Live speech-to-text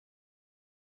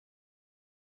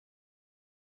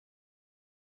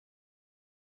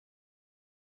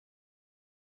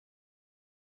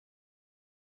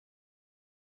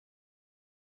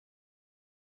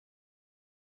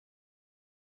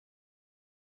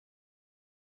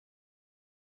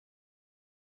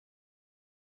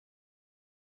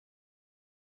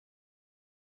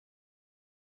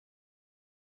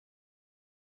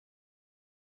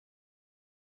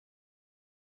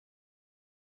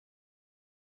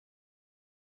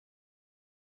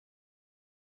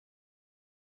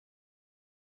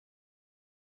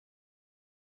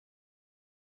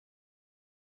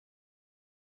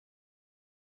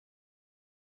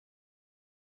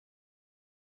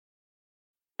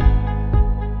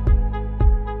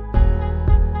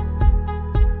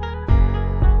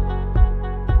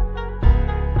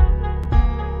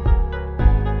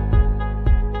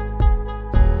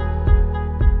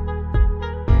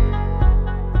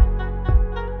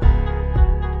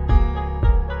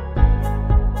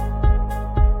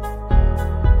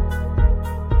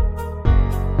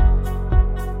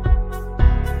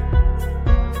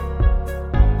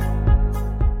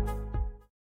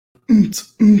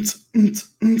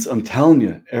I'm telling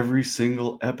you, every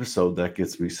single episode that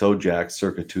gets me so jacked,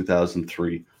 circa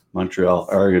 2003, Montreal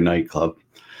Aria nightclub.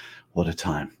 What a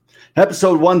time.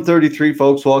 Episode 133,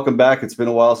 folks. Welcome back. It's been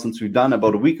a while since we've done,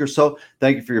 about a week or so.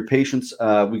 Thank you for your patience.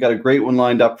 We got a great one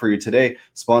lined up for you today,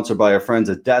 sponsored by our friends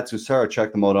at Datsusara.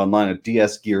 Check them out online at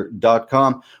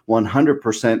dsgear.com.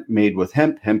 100% made with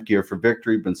hemp gear for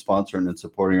victory. Been sponsoring and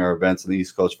supporting our events on the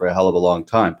East Coast for a hell of a long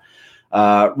time.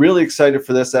 Really excited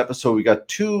for this episode. We got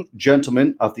two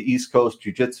gentlemen of the East Coast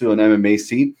Jiu-Jitsu and MMA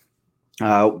scene.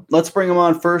 Let's bring them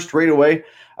on first right away.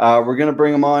 We're going to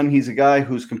bring him on. He's a guy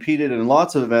who's competed in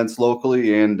lots of events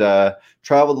locally and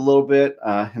traveled a little bit.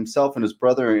 Himself and his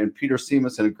brother and Peter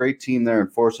Seamus and a great team there in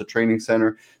Forza Training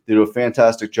Center. They do a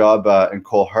fantastic job in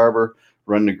Cole Harbour,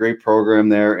 running a great program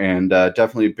there, and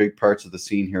definitely big parts of the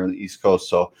scene here on the East Coast.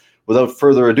 So without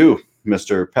further ado,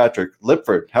 Mr. Patrick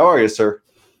Lipford, how are you, sir?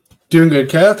 Doing good,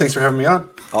 Kev. Thanks for having me on.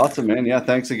 Awesome, man. Yeah,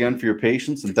 thanks again for your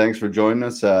patience and thanks for joining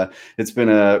us. It's been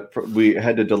we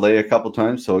had to delay a couple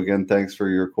times, so again, thanks for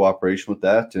your cooperation with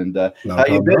that. And how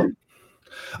you been?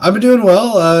 I've been doing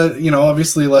well.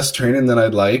 Obviously less training than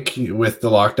I'd like with the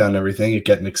lockdown and everything. It's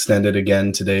getting extended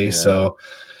again today, so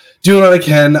doing what I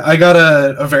can. I got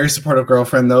a very supportive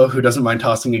girlfriend though, who doesn't mind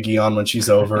tossing a gi on when she's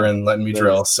over and letting me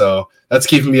drill. So that's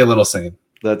keeping me a little sane.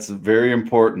 That's very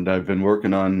important. I've been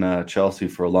working on Chelsea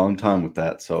for a long time with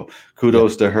that. So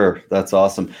kudos to her. That's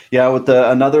awesome. Yeah, with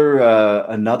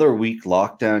another week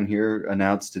lockdown here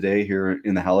announced today here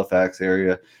in the Halifax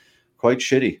area, quite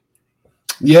shitty.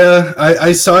 Yeah,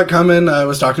 I saw it coming. I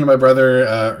was talking to my brother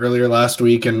earlier last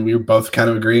week, and we were both kind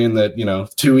of agreeing that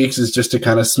 2 weeks is just to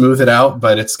kind of smooth it out,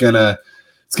 but it's gonna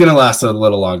last a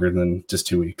little longer than just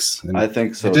 2 weeks. And I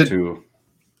think so too.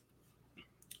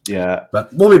 Yeah,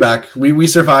 but we'll be back. We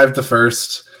survived the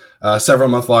first several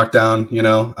month lockdown.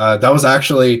 That was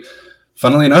actually,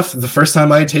 funnily enough, the first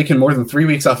time I had taken more than 3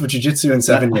 weeks off of jiu-jitsu in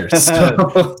 7 years.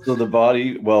 So the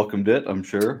body welcomed it, I'm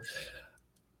sure.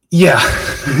 Yeah,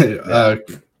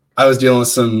 I was dealing with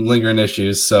some lingering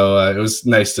issues, so it was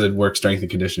nice to work strength and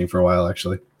conditioning for a while,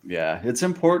 actually. Yeah, it's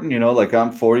important, like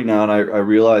I'm 40 now, and I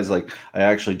realize I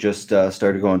actually just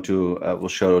started going to, we'll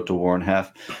shout out to Warren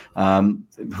Heff,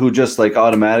 who just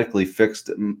automatically fixed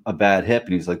a bad hip,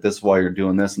 and he's like, this is why you're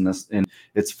doing this and this. And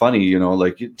it's funny,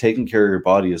 taking care of your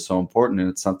body is so important, and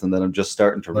it's something that I'm just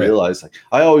starting to realize.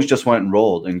 I always just went and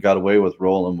rolled and got away with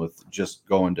rolling, with just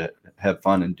going to have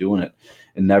fun and doing it,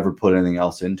 and never put anything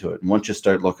else into it. And once you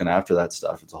start looking after that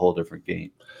stuff, it's a whole different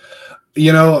game.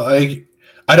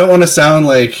 I don't want to sound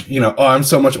like, I'm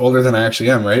so much older than I actually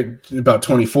am, right? About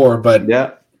 24, but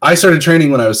yeah, I started training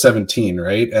when I was 17,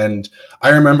 right? And I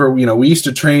remember, we used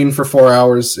to train for 4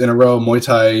 hours in a row, Muay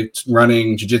Thai,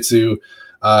 running, jiu-jitsu,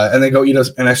 and then go eat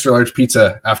an extra large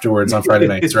pizza afterwards on Friday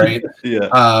nights, right?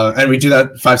 Yeah. And we do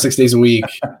that 5-6 days a week.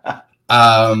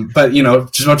 But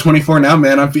just about 24 now,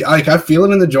 man. I feel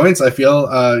it in the joints. I feel,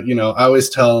 I always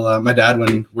tell my dad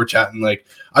when we're chatting,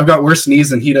 I've got worse knees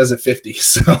than he does at 50.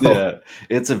 So yeah,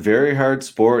 it's a very hard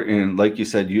sport, and like you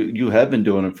said, you have been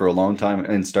doing it for a long time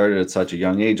and started at such a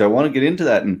young age. I want to get into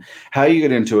that and how you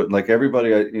get into it. Like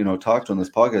everybody I talked to on this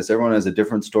podcast, everyone has a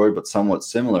different story, but somewhat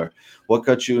similar. What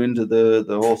got you into the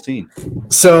whole scene?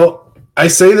 So I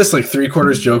say this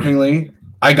 3/4 jokingly.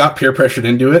 I got peer pressured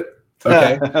into it.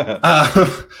 Okay.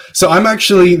 So I'm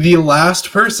actually the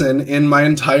last person in my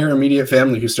entire immediate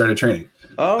family who started training.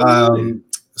 Oh, really?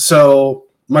 So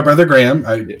my brother Graham,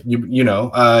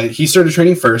 he started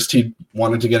training first. He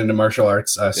wanted to get into martial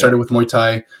arts. Started with Muay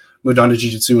Thai, moved on to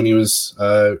Jiu-Jitsu when he was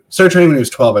started training when he was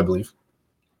 12, I believe.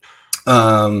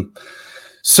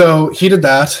 So he did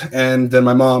that, and then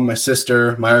my mom, my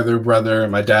sister, my other brother,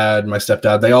 my dad, my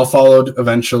stepdad, they all followed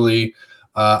eventually.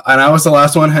 And I was the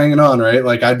last one hanging on, right?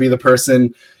 I'd be the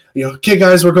person, okay,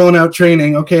 guys, we're going out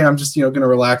training. Okay, I'm just, going to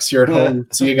relax here at home.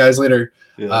 See you guys later.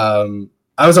 Yeah.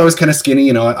 I was always kind of skinny.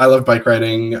 I loved bike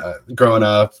riding, growing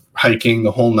up, hiking,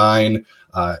 the whole nine.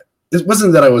 It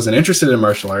wasn't that I wasn't interested in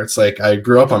martial arts. I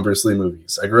grew up on Bruce Lee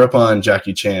movies. I grew up on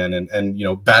Jackie Chan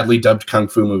and badly dubbed Kung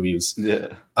Fu movies. Yeah.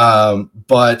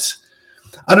 But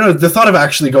I don't know, the thought of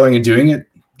actually going and doing it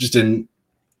just didn't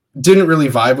really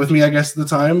vibe with me, I guess, at the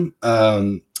time.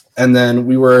 And then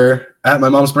we were at my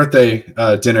mom's birthday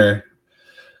dinner,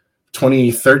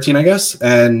 2013, I guess.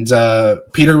 And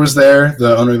Peter was there,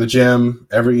 the owner of the gym.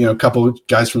 A couple of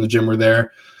guys from the gym were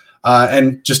there.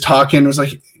 And just talking,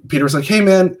 Peter was like, hey,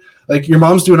 man, your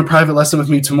mom's doing a private lesson with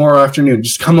me tomorrow afternoon.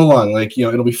 Just come along.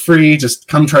 It'll be free. Just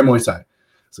come try Muay Thai.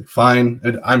 It's fine.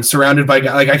 I'm surrounded by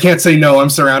guys. I can't say no. I'm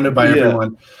surrounded by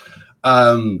everyone.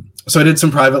 So I did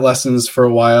some private lessons for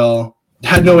a while.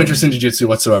 Had no interest in jiu-jitsu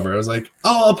whatsoever. I was like,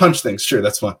 oh, I'll punch things. Sure,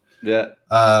 that's fun. Yeah.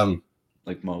 Um,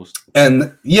 like most.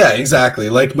 And yeah, exactly.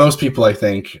 Like most people, I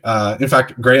think. In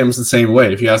fact, Graham's the same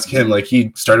way. If you ask him, like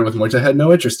he started with Muay Thai, had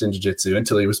no interest in jiu-jitsu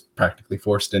until he was practically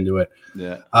forced into it.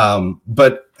 Yeah.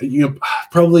 But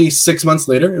probably 6 months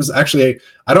later, it was actually,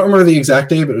 I don't remember the exact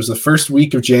day, but it was the first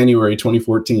week of January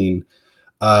 2014.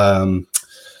 A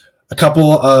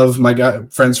couple of my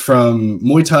friends from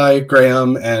Muay Thai,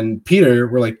 Graham and Peter,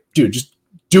 were like, dude, just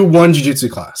do one jiu-jitsu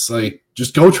class. Like,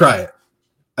 just go try it.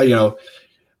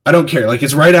 I don't care. Like,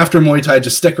 it's right after Muay Thai.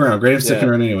 Just stick around. Graham's sticking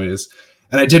around anyways.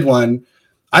 And I did one.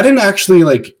 I didn't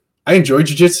actually I enjoyed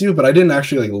jiu-jitsu, but I didn't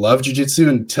actually love jiu-jitsu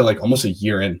until almost a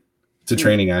year in to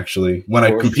training, actually, when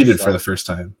I competed for the first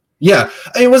time. Yeah.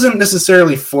 It wasn't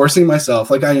necessarily forcing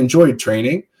myself. I enjoyed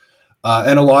training.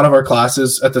 And a lot of our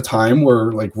classes at the time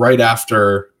were right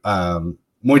after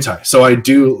Muay Thai. So I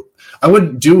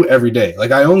wouldn't do every day.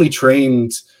 I only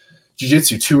trained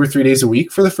jiu-jitsu 2 or 3 days a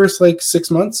week for the first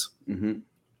 6 months. Mm-hmm.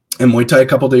 And Muay Thai a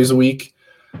couple days a week.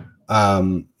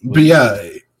 But yeah.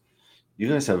 You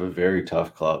guys have a very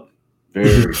tough club.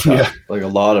 Very tough. Yeah. A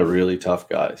lot of really tough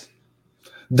guys.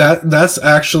 That's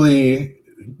actually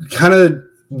kind of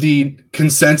the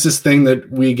consensus thing that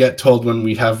we get told when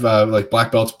we have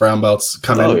black belts, brown belts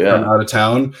come in from out of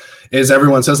town, is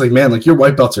everyone says man, your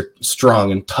white belts are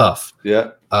strong and tough.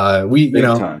 Yeah. Big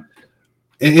time.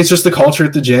 It's just the culture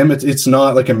at the gym. It's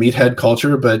not a meathead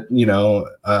culture, but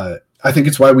I think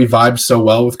it's why we vibed so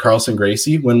well with Carlson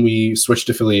Gracie when we switched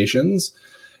affiliations.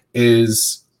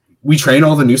 Is we train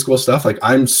all the new school stuff.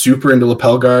 I'm super into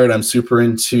lapel guard. I'm super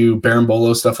into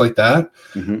berimbolo, stuff like that.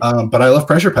 Mm-hmm. But I love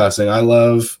pressure passing. I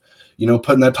love,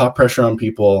 putting that top pressure on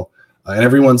people. And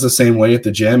everyone's the same way at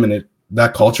the gym. And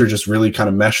that culture just really kind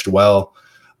of meshed well.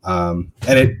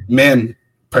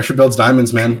 Pressure builds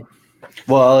diamonds, man.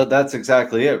 Well, that's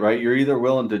exactly it, right? You're either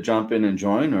willing to jump in and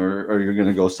join or you're going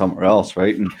to go somewhere else,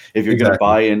 right? And if you're going to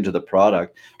buy into the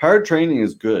product, hard training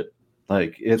is good.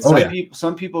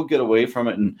 Some people get away from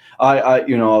it. And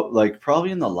I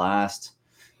probably in the last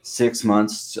 6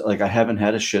 months, I haven't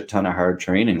had a shit ton of hard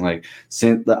training.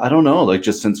 Since, I don't know,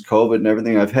 just since COVID and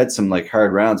everything, I've had some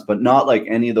hard rounds, but not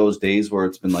any of those days where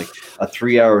it's been a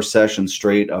 3-hour session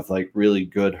straight of really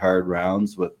good hard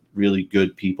rounds with really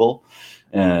good people.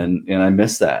 And I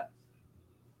miss that.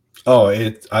 Oh,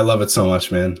 I love it so much,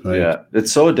 man. Yeah,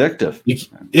 it's so addictive.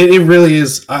 It really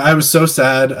is. I was so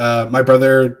sad. My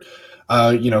brother,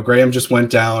 Graham just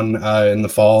went down in the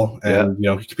fall and,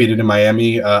 he competed in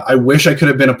Miami. I wish I could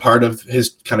have been a part of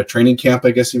his kind of training camp,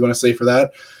 I guess you want to say, for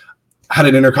that. Had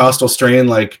an intercostal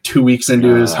strain 2 weeks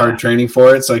into his hard training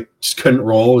for it. So I just couldn't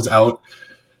roll, was out.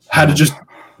 Had to just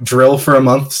drill for a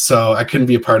month. So I couldn't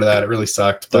be a part of that. It really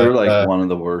sucked. They're one of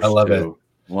the worst. I love it.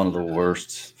 One of the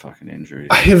worst fucking injuries.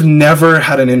 I have never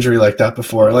had an injury like that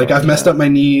before. I've messed up my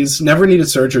knees, never needed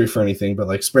surgery for anything,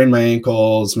 but sprained my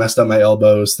ankles, messed up my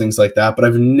elbows, things like that. But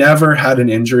I've never had an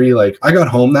injury. I got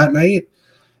home that night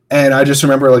and I just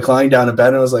remember lying down in bed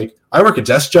and I was I work a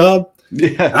desk job.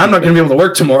 Yeah, I'm not going to be able to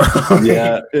work tomorrow.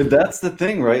 Yeah, that's the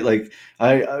thing, right?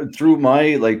 I through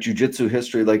my jiu-jitsu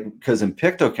history, because in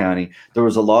Pictou County, there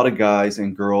was a lot of guys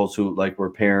and girls who were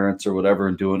parents or whatever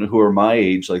and doing it, who are my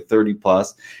age, 30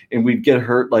 plus, and we'd get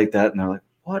hurt like that, and they're like,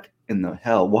 "What in the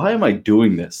hell? Why am I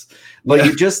doing this?" But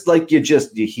you just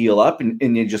you heal up and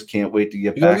you just can't wait to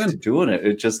get back to doing it.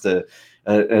 It's just a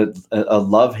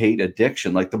love-hate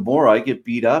addiction. The more I get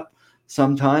beat up,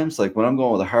 sometimes when I'm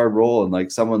going with a hard roll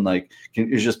and someone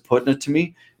is just putting it to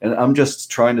me and I'm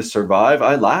just trying to survive,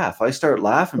 I laugh. I start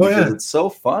laughing because it's so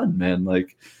fun, man.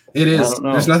 It is.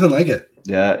 There's nothing like it.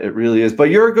 Yeah, it really is. But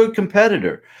you're a good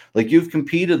competitor. You've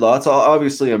competed lots.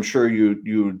 Obviously, I'm sure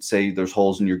you would say there's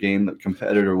holes in your game that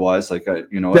competitor wise.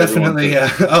 Definitely, a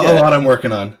lot I'm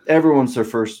working on. Everyone's their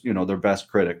first, their best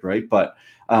critic, right? But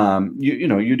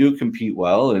you do compete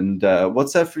well. And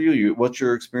what's that for you? What's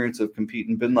your experience of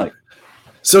competing been like?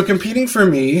 So competing for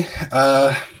me,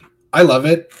 I love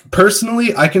it.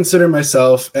 Personally, I consider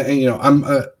myself, and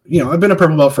I've been a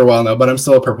purple belt for a while now, but I'm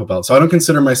still a purple belt. So I don't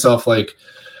consider myself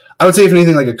I would say if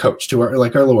anything a coach to our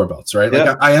lower belts, right?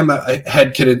 Yeah. I am a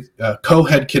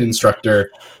co-head kid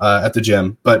instructor at the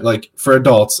gym, but for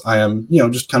adults, I am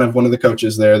just kind of one of the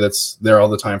coaches there that's there all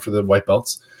the time for the white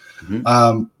belts.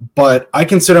 Mm-hmm. But I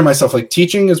consider myself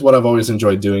teaching is what I've always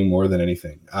enjoyed doing more than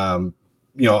anything.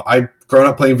 I've grown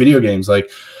up playing video games.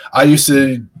 I used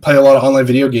to play a lot of online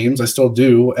video games. I still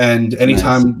do. And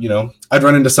anytime, I'd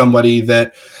run into somebody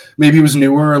that maybe was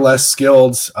newer or less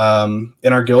skilled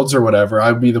in our guilds or whatever,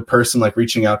 I'd be the person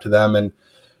reaching out to them and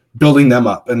building them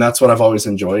up. And that's what I've always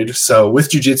enjoyed. So with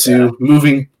jiu-jitsu,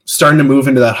 starting to move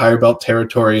into that higher belt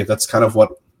territory, that's kind of what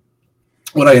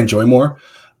I enjoy more.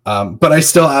 But I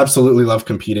still absolutely love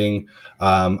competing.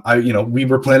 We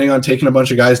were planning on taking a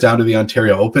bunch of guys down to the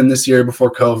Ontario Open this year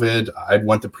before COVID. I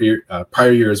went the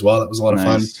prior year as well. That was a lot of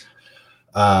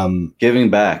fun. Giving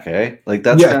back, eh? Like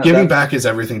giving back is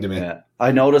everything to me. Yeah.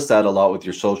 I noticed that a lot with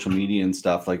your social media and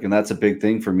stuff. Like, and that's a big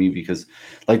thing for me because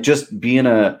like just being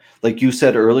like you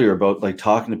said earlier about like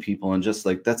talking to people and just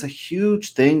like, that's a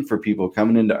huge thing for people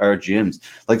coming into our gyms.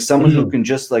 Like someone who can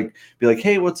just like be like,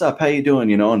 hey, what's up? How you doing?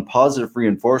 You know, and positive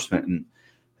reinforcement. And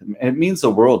it means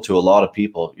the world to a lot of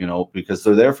people, you know, because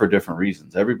they're there for different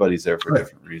reasons. Everybody's there for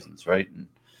different reasons. Right. And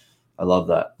I love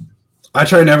that. I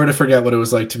try never to forget what it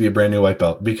was like to be a brand new white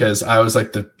belt because I was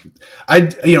like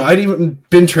I'd even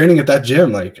been training at that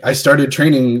gym. Like I started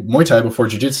training Muay Thai before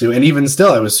Jiu-Jitsu, and even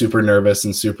still I was super nervous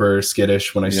and super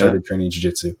skittish when I started training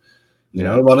Jiu-Jitsu. You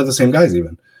know, a lot of the same guys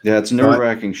even. Yeah, it's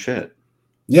nerve-wracking shit.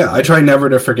 Yeah, I try never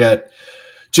to forget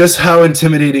just how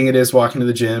intimidating it is walking to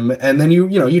the gym. And then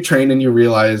you train and you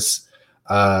realize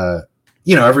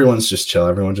everyone's just chill.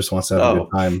 Everyone just wants to have a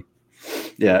good time.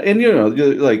 Yeah, and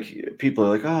like people are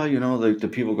like, oh, like do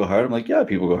people go hard? I'm like, yeah,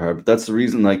 people go hard, but that's the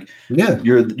reason. Like,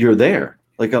 you're there.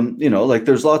 Like like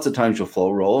there's lots of times you'll flow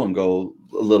roll and go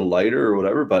a little lighter or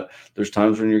whatever, but there's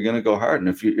times when you're gonna go hard, and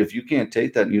if you can't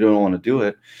take that and you don't want to do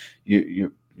it,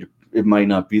 it might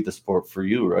not be the sport for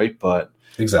you, right? But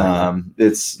exactly,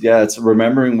 it's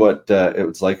remembering what it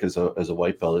was like as a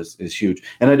white belt is huge.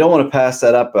 And I don't want to pass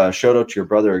that up. Shout out to your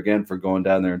brother again for going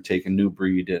down there and taking New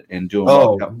Breed and doing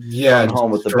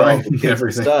home with the belt. The kid's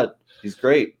a stud. He's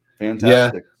great,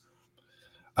 fantastic.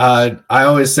 I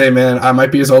always say, man, I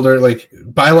might be his older, like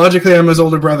biologically I'm his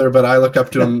older brother, but I look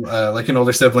up to him like an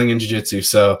older sibling in jiu-jitsu.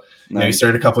 So he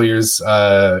started a couple years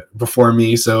before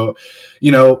me. So,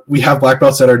 we have black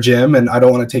belts at our gym, and I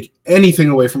don't want to take anything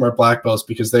away from our black belts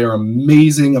because they are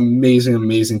amazing, amazing,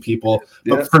 amazing people.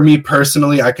 Yeah. But for me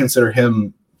personally, I consider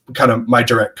him kind of my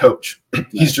direct coach.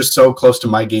 He's just so close to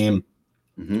my game,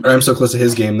 or I'm so close to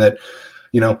his game that,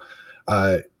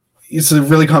 it's a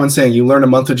really common saying, you learn a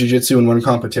month of jiu-jitsu in one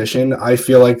competition. I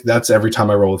feel like that's every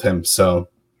time I roll with him. So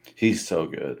he's so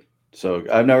good. So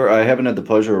I haven't had the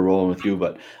pleasure of rolling with you,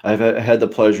 but I've had the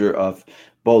pleasure of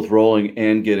both rolling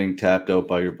and getting tapped out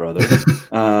by your brother.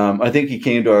 I think he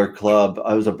came to our club.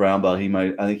 I was a brown belt.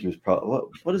 I think he was probably,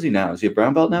 what is he now? Is he a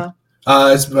brown belt now?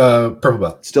 It's purple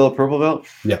belt. Still a purple belt?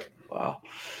 Yeah. Wow.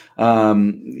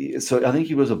 So I think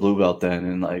he was a blue belt then,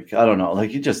 and like I don't know,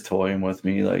 like you just toying with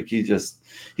me, like he's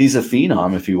a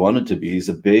phenom if he wanted to be. He's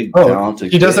a big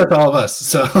talented. He does that to all of us.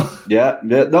 So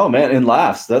no man, and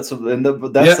laughs. That's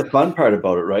the fun part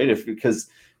about it, right? Because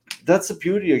that's the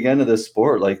beauty again of this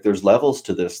sport. Like there's levels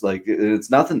to this. Like it's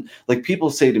nothing. Like people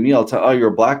say to me, oh, you're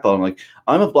a black belt. I'm like,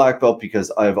 I'm a black belt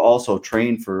because I've also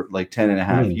trained for like 10 and a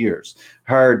half years.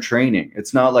 Hard training.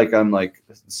 It's not like I'm like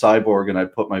cyborg and I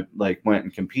went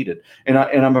and competed. And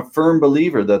I'm a firm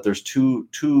believer that there's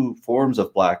two forms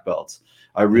of black belts.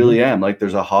 I really am. Like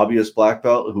there's a hobbyist black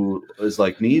belt who is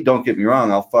like me. Don't get me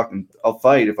wrong. I'll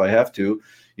fight if I have to,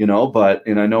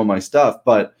 and I know my stuff,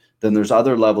 but then there's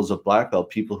other levels of black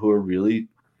belt, people who are really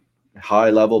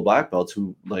high level black belts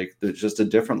who like, they're just a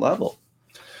different level.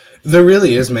 There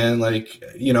really is, man. Like,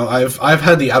 I've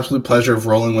had the absolute pleasure of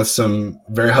rolling with some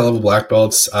very high level black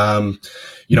belts.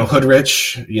 Hood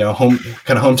Rich,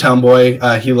 hometown boy.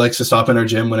 He likes to stop in our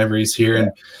gym whenever he's here.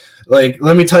 And like,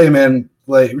 let me tell you, man,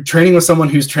 like training with someone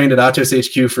who's trained at Atos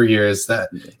HQ for years, that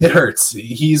it hurts.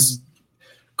 He's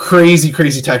crazy,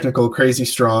 crazy technical, crazy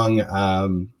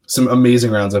strong. Some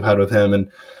amazing rounds I've had with him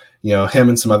and, him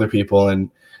and some other people.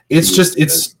 And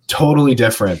it's totally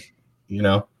different,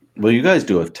 Well, you guys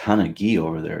do a ton of gi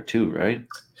over there too, right?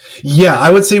 Yeah, I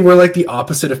would say we're like the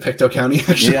opposite of Pictou County,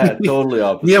 actually. Yeah, totally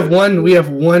opposite. We have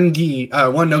one gi,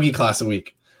 one no gi class a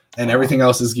week, and everything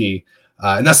else is gi.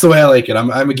 And that's the way I like it. I'm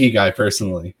a gi guy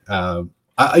personally. Don't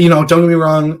get me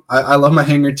wrong. I love my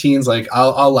hang routines. Like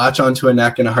I'll latch onto a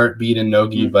neck in a heartbeat in no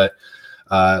gi, but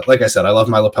like I said, I love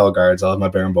my lapel guards. I love my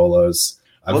barambolos.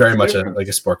 I'm very much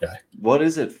a sport guy. What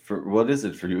is it for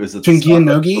you? Is it between gi and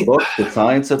no gi? The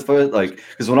science of it, like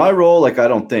because when I roll, like I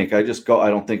don't think. I just go. I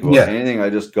don't think about anything. I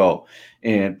just go.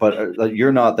 But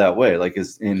you're not that way. Like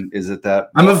is it that?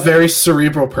 I'm a very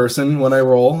cerebral person when I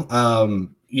roll.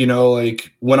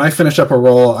 Like when I finish up a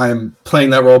roll, I'm playing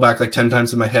that roll back like 10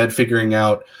 times in my head, figuring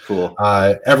out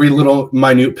every little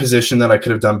minute position that I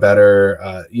could have done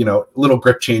better, little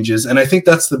grip changes. And I think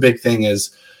that's the big thing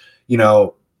is,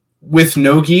 with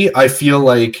no-gi, I feel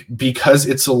like because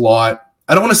it's a lot,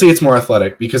 I don't want to say it's more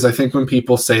athletic because I think when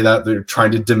people say that, they're trying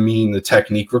to demean the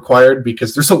technique required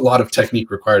because there's a lot of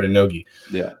technique required in no-gi.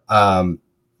 Yeah.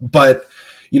 But,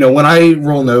 when I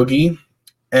roll no-gi,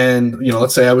 and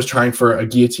let's say I was trying for a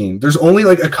guillotine. There's only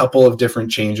like a couple of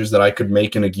different changes that I could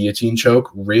make in a guillotine choke,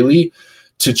 really,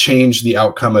 to change the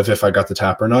outcome of if I got the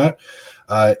tap or not.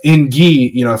 In gi,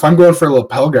 if I'm going for a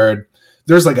lapel guard,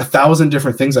 there's like 1,000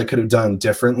 different things I could have done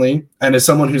differently. And as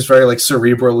someone who's very like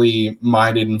cerebrally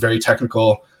minded and very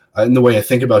technical in the way I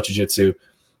think about jiu-jitsu,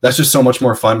 that's just so much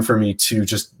more fun for me to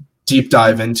just deep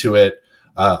dive into it,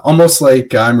 almost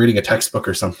like I'm reading a textbook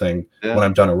or something when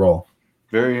I'm done a roll.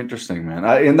 Very interesting, man.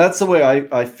 And that's the way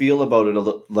I feel about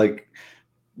it. Like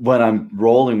when I'm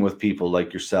rolling with people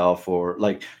like yourself, or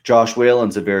like Josh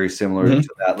Whalen's a very similar to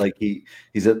that. Like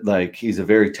he's a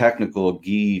very technical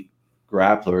gi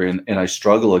grappler, and I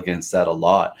struggle against that a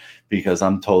lot because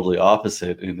I'm totally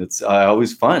opposite. And it's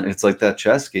always fun. It's like that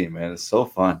chess game, man. It's so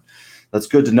fun. That's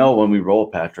good to know when we roll,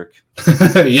 Patrick.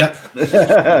 Yeah.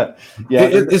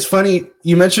 It's funny.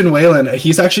 You mentioned Whalen.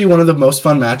 He's actually one of the most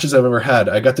fun matches I've ever had.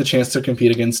 I got the chance to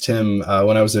compete against him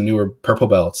when I was a newer purple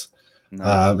belt.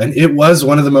 Nice. And it was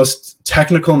one of the most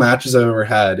technical matches I've ever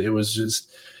had. It was just,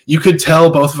 you could tell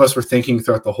both of us were thinking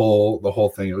throughout the whole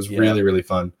thing. It was really, really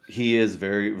fun. He is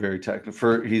very, very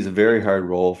technical. He's a very hard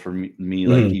roll for me.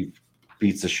 Like he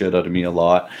beats the shit out of me a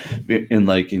lot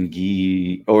in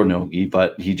gi or no gi,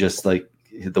 but he just like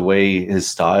the way his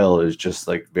style is just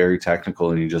like very technical,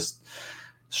 and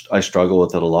I struggle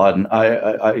with it a lot.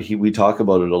 And we talk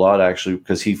about it a lot actually,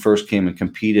 because he first came and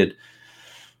competed.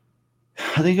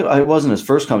 I think it wasn't his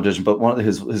first competition, but one of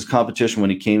his competition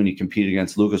when he came and he competed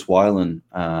against Lucas Weiland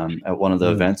at one of the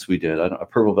events we did, a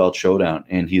purple belt showdown,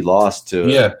 and he lost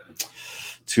to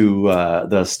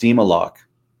the Steama lock.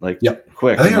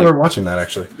 Quick. I think I remember watching that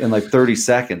actually in like 30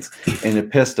 seconds, and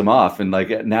it pissed him off. And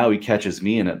like now he catches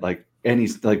me in it, and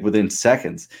he's like within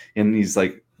seconds, and he's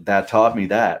like, that taught me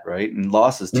that, right? And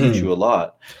losses teach you a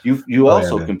lot. You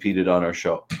also competed on our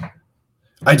show.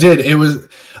 I did. It was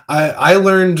I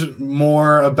learned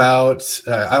more about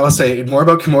I will say more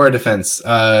about Kimura defense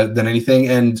than anything,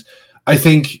 and I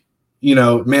think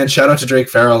man, shout out to Drake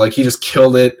Farrell. Like he just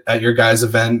killed it at your guys'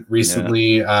 event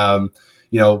recently.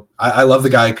 I love the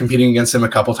guy. Competing against him a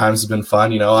couple times has been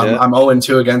fun. I'm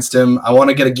 0-2 against him. I want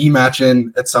to get a gi match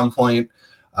in at some point.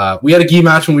 We had a gi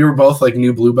match when we were both like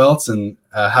new blue belts, and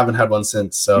haven't had one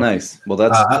since. So nice. Well,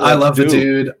 that's I love the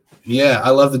dude. Yeah,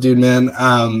 I love the dude,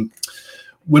 man.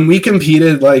 When we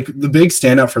competed, like the big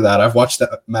standout for that, I've watched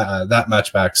that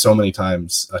match back so many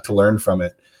times to learn from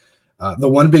it. The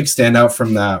one big standout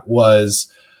from that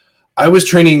was I was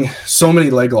training so many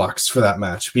leg locks for that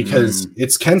match because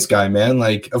it's Kent's guy, man.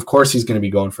 Like, of course he's going to be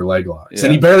going for leg locks,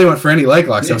 and he barely went for any leg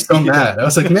locks. I was so mad. I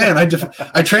was like, man,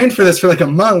 I trained for this for like a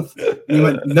month, and he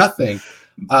went nothing.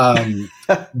 But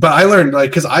I learned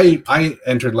because I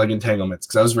entered leg entanglements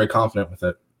because I was very confident with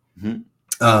it.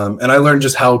 And I learned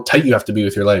just how tight you have to be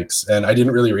with your legs, and I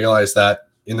didn't really realize that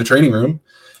in the training room.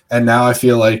 And now I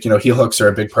feel like heel hooks are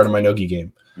a big part of my no-gi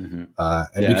game, and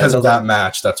because of that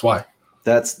match, that's why.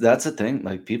 That's a thing.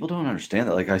 Like people don't understand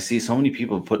that. Like I see so many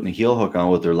people putting a heel hook on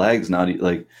with their legs. Not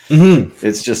like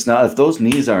it's just not. If those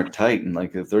knees aren't tight and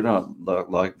like if they're not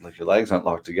like your legs aren't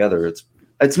locked together,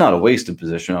 it's not a wasted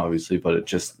position, obviously, but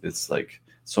it's like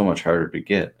so much harder to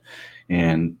get.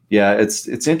 And yeah,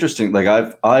 it's interesting. Like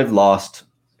I've lost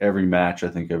every match I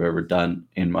think I've ever done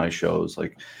in my shows.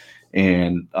 Like,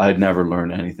 and I'd never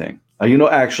learned anything.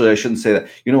 Actually, I shouldn't say that.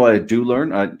 You know what I do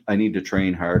learn? I need to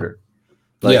train harder.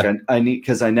 Like I need,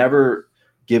 because I never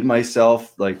give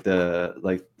myself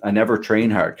I never train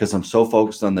hard because I'm so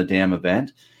focused on the damn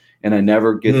event, and I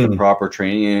never get the proper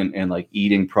training and like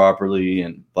eating properly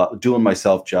and doing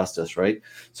myself justice, right?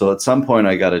 So at some point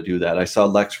I got to do that. I saw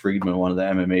Lex Friedman, one of the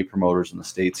MMA promoters in the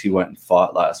States. He went and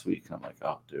fought last week, and I'm like,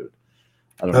 oh, dude,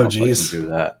 I don't know if I can do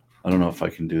that. I don't know if I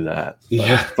can do that.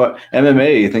 But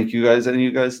MMA, I think any of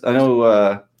you guys, I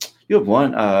know you have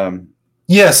one.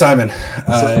 Yeah, Simon.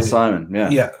 Simon,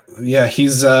 yeah.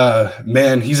 He's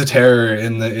man, he's a terror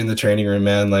in the training room,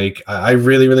 man. Like I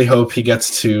really, really hope he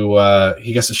gets to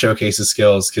showcase his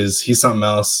skills because he's something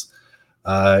else.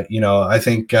 I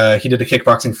think he did a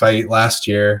kickboxing fight last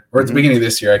year or at the beginning of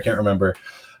this year, I can't remember.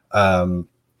 And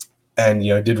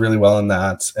did really well in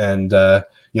that. And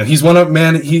he's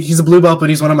he's a blue belt, but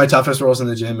he's one of my toughest rolls in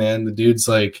the gym, man. The dude's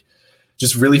like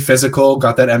just really physical,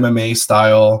 got that MMA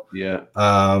style. Yeah.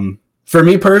 For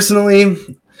me personally,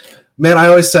 man, I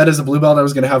always said as a blue belt I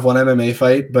was going to have one MMA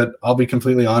fight, but I'll be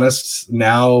completely honest.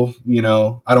 Now, I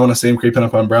don't want to say I'm creeping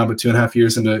up on brown, but 2.5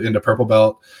 years into purple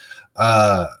belt,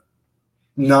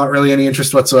 not really any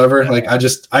interest whatsoever. Like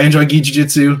I enjoy gi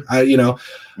jiu-jitsu.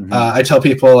 I tell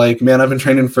people like, man, I've been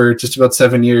training for just about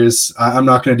 7 years. I'm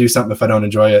not going to do something if I don't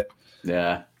enjoy it.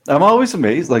 Yeah. I'm always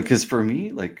amazed. Like, cause for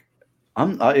me, like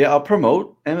I'll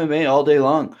promote MMA all day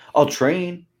long. I'll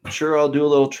train. Sure, I'll do a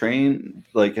little train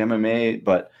like MMA,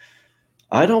 but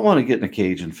I don't want to get in a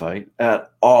cage and fight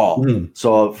at all. Mhm.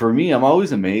 So for me, I'm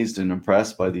always amazed and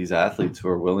impressed by these athletes who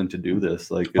are willing to do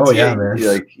this. Like, Oh yeah, man.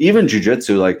 like even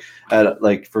jujitsu,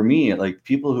 like for me, like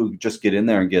people who just get in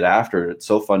there and get after it. It's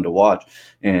so fun to watch,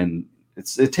 and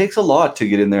it takes a lot to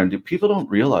get in there and do. People don't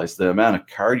realize the amount of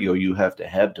cardio you have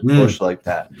to push like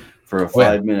that for a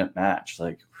 5-minute match.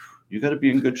 Like, you got to be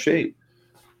in good shape.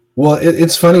 Well,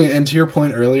 it's funny, and to your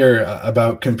point earlier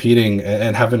about competing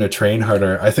and having to train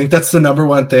harder, I think that's the number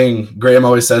one thing Graham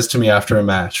always says to me after a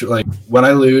match. Like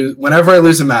whenever I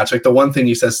lose a match, like the one thing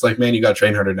he says, like, man, you got to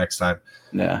train harder next time.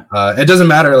 Yeah. It doesn't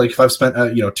matter, like if I've spent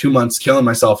 2 months killing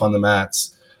myself on the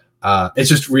mats, it's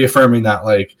just reaffirming that,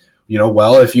 like,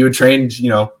 well, if you had trained,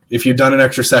 if you'd done an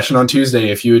extra session on Tuesday,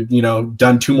 if you had,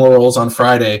 done 2 more rolls on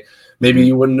Friday, maybe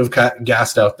you wouldn't have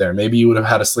gassed out there. Maybe you would have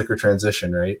had a slicker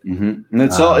transition, right? Mm-hmm. And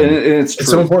it's it's true. It's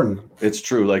so important. It's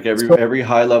true. Like every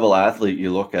high level athlete,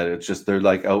 you look at it, it's just they're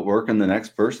like outworking the next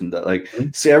person.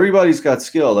 That see, everybody's got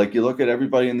skill. Like you look at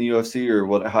everybody in the UFC or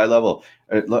what high level,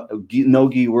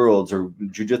 no-gi worlds or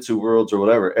jiu-jitsu worlds or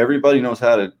whatever. Everybody knows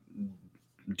how to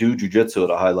do jiu-jitsu at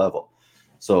a high level.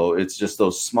 So it's just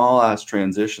those small ass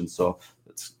transitions. So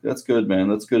that's good, man.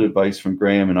 That's good advice from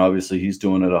Graham, and obviously he's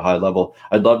doing it at a high level.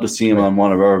 I'd love to see him on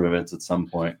one of our events at some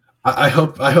point. I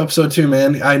hope so too,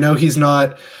 man. I know he's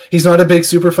not a big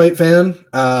super fight fan.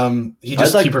 He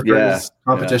prefers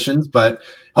competitions, but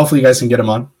hopefully you guys can get him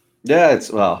on. Yeah,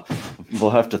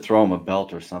 we'll have to throw him a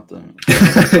belt or something.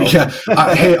 Yeah.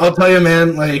 Hey, I'll tell you,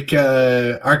 man, like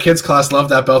our kids class loved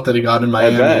that belt that he got in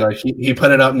Miami. Like he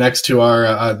put it up next to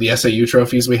our the SAU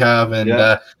trophies we have,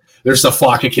 and there's a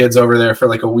flock of kids over there for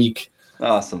like a week.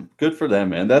 Awesome. Good for them,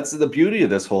 man. That's the beauty of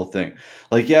this whole thing.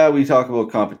 Like, yeah, we talk about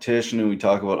competition and we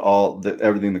talk about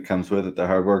everything that comes with it, the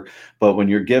hard work. But when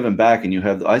you're giving back and you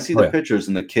have, I see the pictures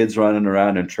and the kids running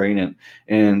around and training,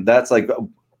 and that's like,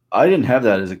 I didn't have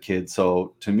that as a kid.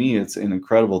 So to me, it's an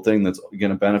incredible thing that's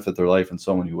going to benefit their life in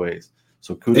so many ways.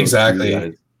 So kudos to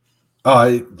you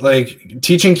guys. Like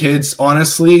teaching kids,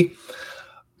 honestly,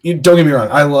 don't get me wrong,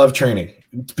 I love training,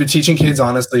 but teaching kids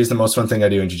honestly is the most fun thing I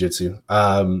do in jiu-jitsu.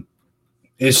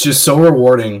 It's just so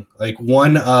rewarding. Like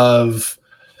one of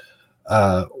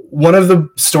the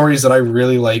stories that I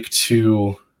really like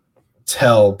to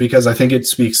tell, because I think it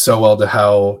speaks so well to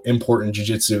how important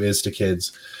jiu-jitsu is to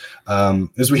kids,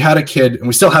 is we had a kid, and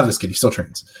we still have this kid, he still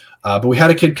trains, but we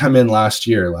had a kid come in last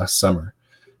summer,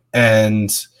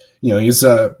 and he's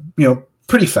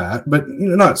pretty fat, but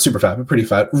not super fat, but pretty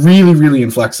fat, really, really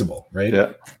inflexible, right?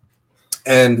 Yeah.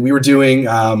 And we were doing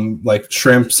like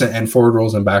shrimps and forward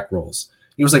rolls and back rolls.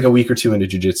 He was like a week or two into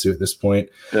jiu-jitsu at this point.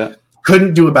 Yeah.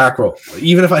 Couldn't do a back roll.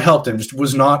 Even if I helped him, just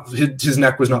was not, his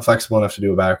neck was not flexible enough to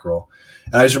do a back roll.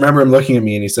 And I just remember him looking at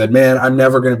me and he said, man, I'm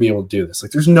never going to be able to do this.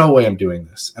 Like, there's no way I'm doing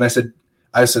this. And I said,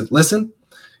 listen,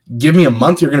 give me a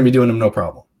month. You're going to be doing them no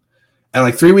problem. And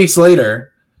like 3 weeks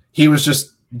later, he was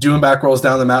just doing back rolls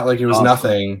down the mat like it was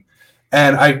nothing.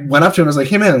 And I went up to him and was like,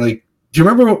 hey man, like, do you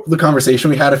remember the conversation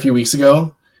we had a few weeks ago?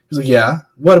 He was like, yeah,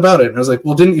 what about it? And I was like,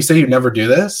 well, didn't you say you'd never do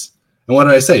this? And what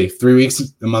did I say? 3 weeks,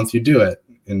 a month, you do it.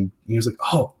 And he was like,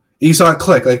 oh, you saw it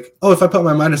click. Like, oh, if I put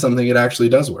my mind to something, it actually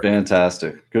does work.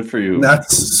 Fantastic. Good for you. And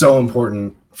that's so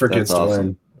important for kids to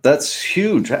learn. That's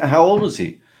huge. How old was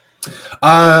he?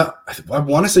 I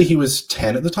want to say he was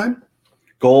 10 at the time.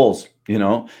 Goals,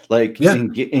 engaging.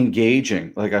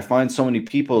 Like I find so many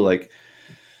people like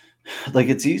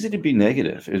it's easy to be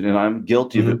negative, and I'm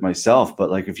guilty of it myself,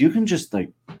 but like if you can just like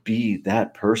be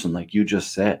that person, like you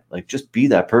just said, like just be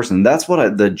that person. And that's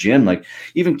what the gym, like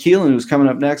even Keelan, who's coming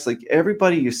up next, like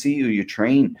everybody you see who you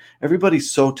train,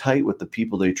 everybody's so tight with the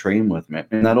people they train with, man.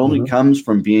 And that only comes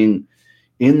from being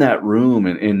in that room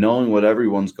and knowing what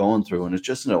everyone's going through. And it's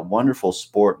just a wonderful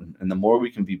sport. And the more we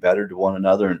can be better to one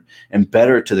another and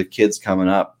better to the kids coming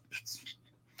up, it's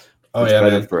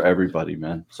better man. For everybody,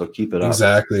 man. So keep it up.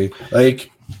 Exactly. Like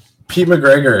Pete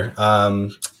McGregor.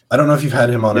 I don't know if you've had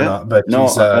him on or not, but no,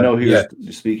 I know who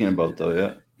you're speaking about though.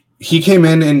 Yeah. He came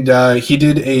in and he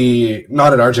did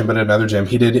not at our gym, but at another gym.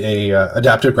 He did a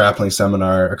adaptive grappling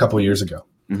seminar a couple of years ago.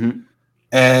 Mm-hmm.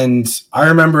 And I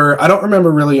don't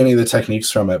remember really any of the techniques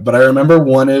from it, but I remember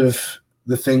one of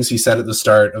the things he said at the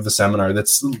start of the seminar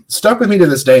that's stuck with me to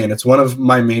this day. And it's one of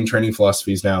my main training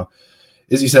philosophies now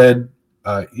is he said,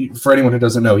 for anyone who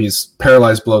doesn't know, he's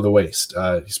paralyzed below the waist.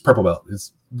 He's purple belt.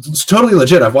 It's totally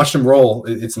legit. I've watched him roll.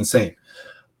 It's insane.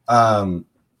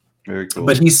 Very cool.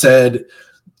 But he said,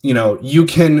 you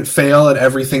can fail at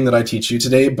everything that I teach you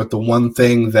today, but the one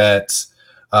thing that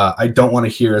I don't want to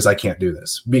hear is I can't do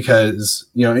this because,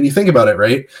 and you think about it,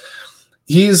 right?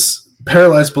 He's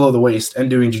paralyzed below the waist and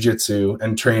doing jiu-jitsu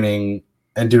and training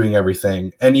and doing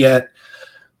everything. And yet,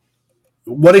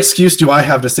 what excuse do I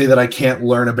have to say that I can't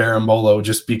learn a berimbolo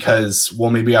just because, well,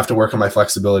 maybe I have to work on my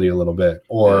flexibility a little bit,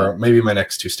 or maybe my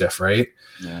neck's too stiff, right?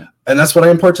 Yeah. And that's what I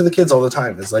impart to the kids all the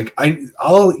time. Is like,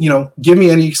 I'll give me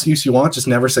any excuse you want, just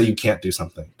never say you can't do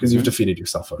something because you've defeated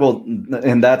yourself already. Well,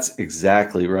 and that's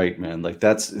exactly right, man. Like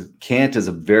can't is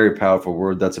a very powerful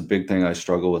word. That's a big thing I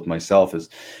struggle with myself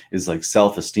is like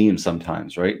self-esteem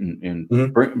sometimes, right? And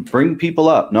bring people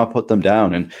up, not put them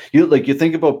down. And you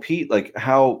think about Pete, like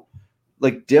how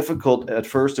difficult at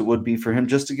first it would be for him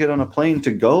just to get on a plane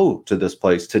to go to this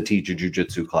place to teach a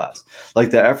jiu-jitsu class. Like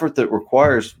the effort that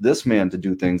requires this man to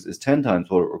do things is 10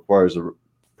 times what it requires a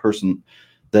person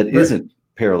that isn't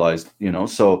paralyzed,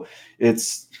 So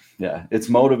it's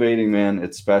motivating, man.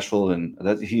 It's special. And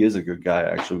that he is a good guy.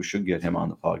 Actually, we should get him on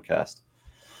the podcast.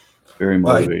 Very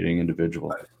motivating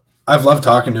individual. I've loved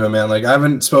talking to him, man. Like I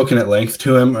haven't spoken at length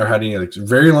to him or had any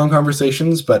very long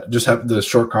conversations, but just have the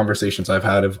short conversations I've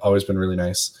had have always been really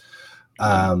nice.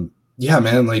 Yeah,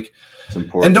 man. Like, it's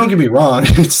important. And don't get me wrong,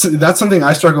 that's something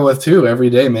I struggle with too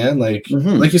every day, man. Like,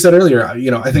 like you said earlier,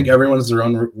 I think everyone's their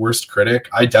own worst critic.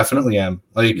 I definitely am.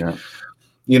 Like,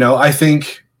 I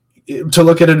think to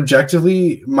look at it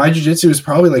objectively, my jiu-jitsu is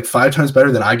probably like 5 times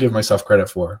better than I give myself credit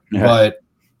for. Yeah. But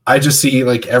I just see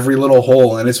like every little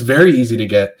hole, and it's very easy to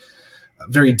get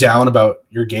very down about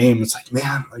your game. It's like,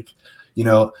 man, like,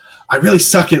 I really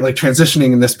suck at like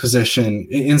transitioning in this position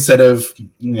instead of,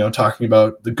 talking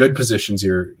about the good positions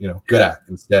you're, good at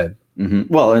instead.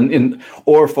 Mm-hmm. Well,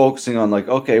 or focusing on like,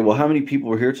 okay, well, how many people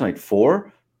were here tonight?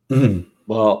 4? Mm-hmm.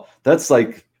 Well, that's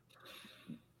like,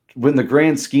 when the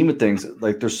grand scheme of things,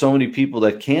 like there's so many people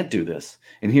that can't do this.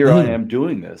 And here I am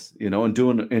doing this, and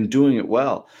doing it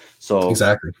well. So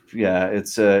exactly. Yeah,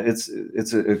 it's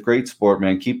a great sport,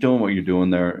 man. Keep doing what you're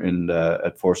doing there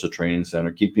at Forza Training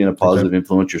Center. Keep being a positive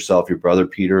influence yourself, your brother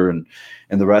Peter and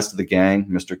the rest of the gang,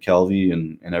 Mr. Kelvy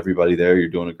and everybody there. You're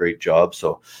doing a great job.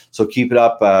 So keep it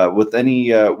up.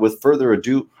 With further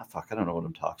ado, I don't know what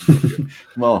I'm talking about here.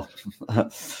 Well,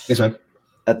 thanks, man.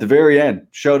 At the very end,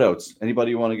 shout outs.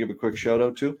 Anybody you want to give a quick shout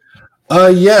out to?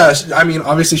 Yeah. I mean,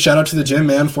 obviously, shout out to the gym,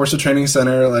 man. Forza Training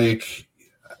Center. Like,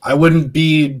 I wouldn't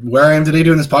be where I am today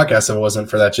doing this podcast if it wasn't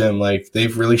for that gym. Like,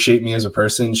 they've really shaped me as a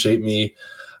person, shaped me,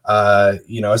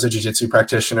 as a jiu-jitsu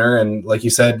practitioner. And like you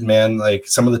said, man, like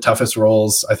some of the toughest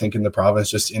roles, I think, in the province,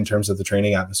 just in terms of the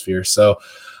training atmosphere. So,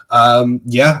 I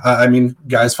mean,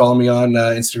 guys, follow me on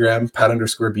Instagram,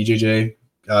 Pat_BJJ.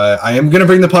 I am going to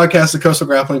bring the podcast, the Coastal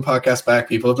Grappling Podcast, back.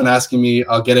 People have been asking me.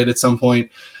 I'll get it at some point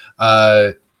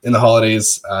in the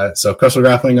holidays. So Coastal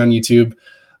Grappling on YouTube.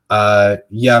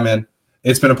 Yeah, man,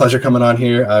 it's been a pleasure coming on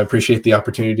here. I appreciate the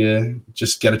opportunity to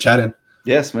just get a chat in.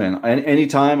 Yes, man.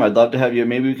 Anytime. I'd love to have you.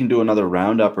 Maybe we can do another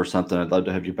roundup or something. I'd love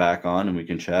to have you back on and we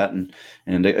can chat.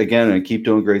 And again, keep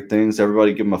doing great things.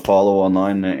 Everybody give them a follow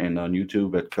online and on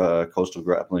YouTube at Coastal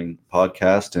Grappling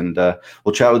Podcast. And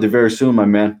we'll chat with you very soon, my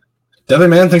man.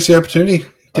 Definitely, man. Thanks for the opportunity.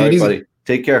 All right, buddy.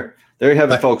 Take care. There you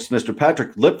have it, folks. Mr.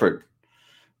 Patrick Lipford.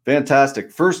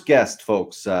 Fantastic. First guest,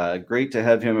 folks. Great to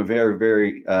have him. A very,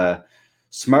 very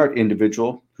smart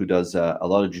individual who does a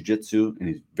lot of jiu-jitsu, and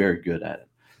he's very good at it.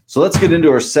 So let's get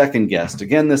into our second guest.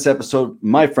 Again, this episode,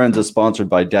 my friends, is sponsored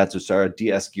by Datsusara,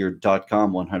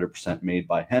 dsgear.com, 100% made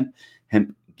by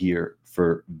hemp gear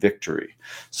for victory.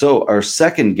 So our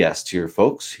second guest here,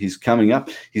 folks, he's coming up.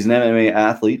 He's an MMA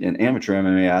athlete, an amateur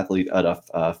MMA athlete out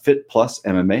of Fit Plus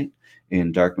MMA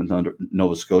in Dartmouth,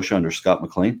 Nova Scotia, under Scott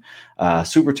McLean.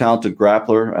 Super talented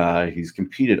grappler. He's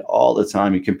competed all the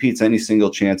time. He competes any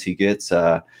single chance he gets.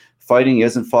 Fighting, he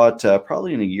hasn't fought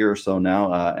probably in a year or so now,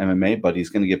 MMA, but he's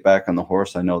going to get back on the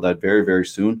horse. I know that very, very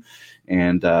soon.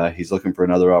 And he's looking for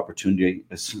another opportunity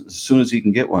as soon as he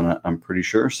can get one, I'm pretty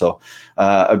sure. So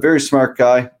a very smart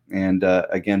guy and,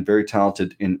 again, very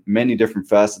talented in many different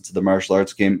facets of the martial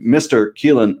arts game. Mr.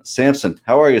 Keelan Sampson,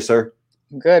 how are you, sir?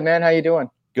 Good, man. How you doing?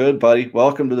 Good, buddy.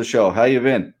 Welcome to the show. How you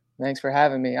been? Thanks for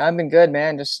having me. I've been good,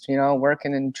 man. Just,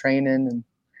 working and training and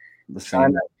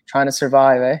trying to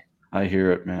survive, eh? I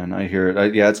hear it, man. I hear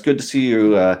it. Yeah, it's good to see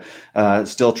you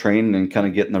still training and kind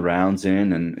of getting the rounds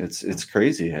in, and it's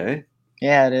crazy, hey?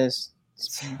 Yeah, it is.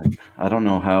 I don't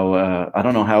know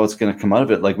how it's going to come out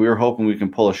of it. Like we were hoping we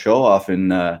can pull a show off in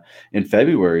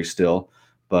February still,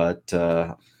 but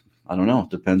I don't know. It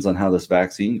depends on how this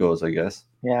vaccine goes, I guess.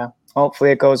 Yeah,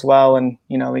 hopefully it goes well, and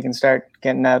we can start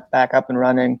getting that back up and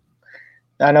running.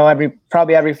 I know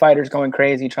probably every fighter's going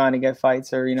crazy trying to get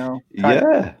fights, or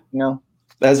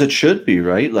As it should be,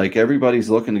 right? Like everybody's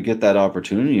looking to get that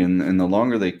opportunity, and the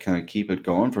longer they kind of keep it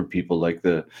going for people, like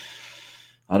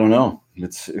I don't know,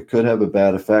 it could have a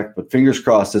bad effect. But fingers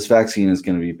crossed, this vaccine is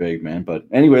going to be big, man. But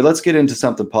anyway, let's get into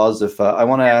something positive. I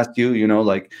want to ask you,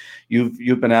 like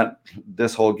you've been at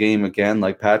this whole game again,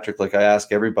 like Patrick. Like I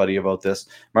ask everybody about this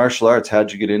martial arts.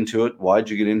 How'd you get into it? Why'd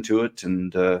you get into it?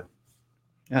 And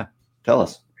yeah, tell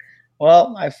us.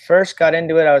 Well, I first got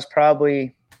into it. I was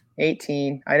probably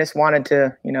 18. I just wanted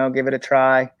to, give it a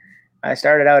try. I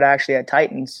started out actually at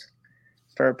Titans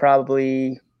for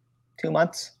probably 2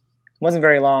 months. It wasn't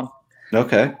very long.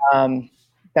 Okay.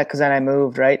 Because then I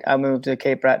moved, right? I moved to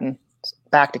Cape Breton,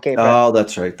 back to Cape Breton. Oh,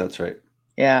 that's right. That's right.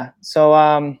 Yeah. So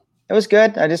it was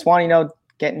good. I just want to,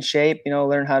 get in shape,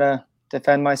 learn how to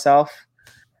defend myself.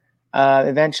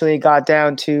 Eventually got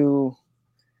down to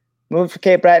moved to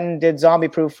Cape Breton, did zombie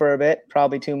proof for a bit,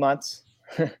 probably 2 months.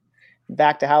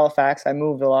 Back to Halifax. I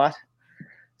moved a lot.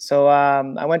 So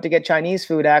I went to get Chinese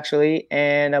food actually,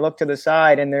 and I looked to the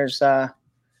side and there's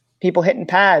people hitting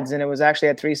pads, and it was actually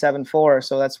at 374.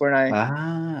 So that's when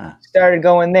I started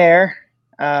going there.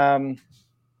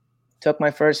 Took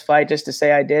my first fight just to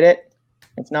say I did it.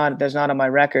 There's not on my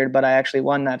record, but I actually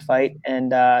won that fight.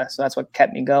 And so that's what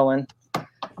kept me going.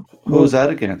 Who was that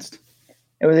against?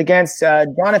 It was against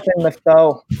Jonathan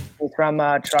Lefteau. He's from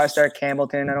TriStar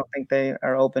Campbellton. I don't think they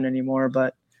are open anymore,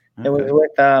 but It was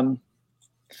with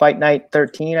Fight Night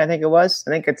 13, I think it was.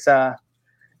 I think it's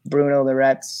Bruno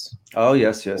Loretz. Oh,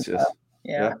 yes.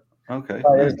 Yeah. Okay.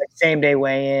 But it was like same day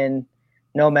weigh-in,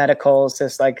 no medicals,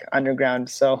 just like underground.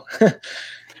 So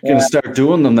Going to start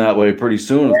doing them that way pretty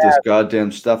soon. If this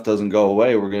goddamn stuff doesn't go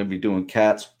away, we're going to be doing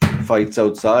cats fights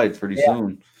outside pretty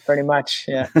soon. Pretty much,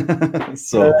 yeah. I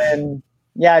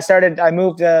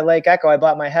moved to Lake Echo. I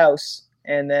bought my house,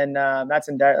 and then that's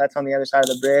on the other side of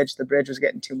the bridge. The bridge was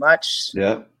getting too much.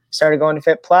 Yeah. Started going to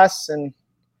Fit Plus, and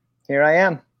here I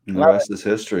am. And the rest is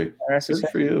history. Good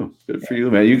for you. Good for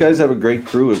you, man. You guys have a great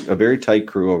crew, a very tight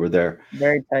crew over there.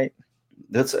 Very tight.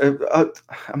 That's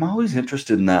I'm always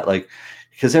interested in that, like,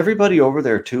 because everybody over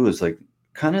there too is like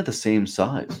kind of the same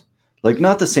size, like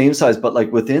not the same size, but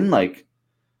like within like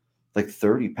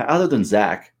 30 pounds, other than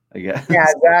Zach, I guess. Yeah,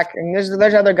 Zach, and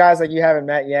there's other guys like you haven't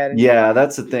met yet. Yeah,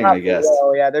 that's the thing, I guess.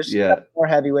 Oh yeah, there's more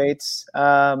heavyweights.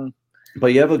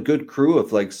 But you have a good crew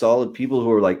of like solid people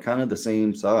who are like kind of the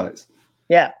same size.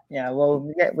 Yeah.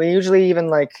 Well, we usually even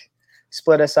like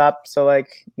split us up. So like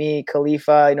me,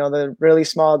 Khalifa, the really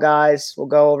small guys will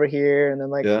go over here, and then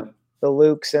like the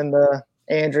Lukes and the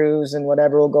Andrews and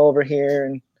whatever will go over here,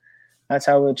 and that's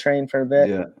how we'll train for a bit.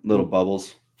 Yeah, little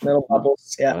bubbles.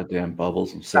 Yeah. Goddamn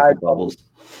bubbles. I'm sick of bubbles.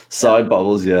 Side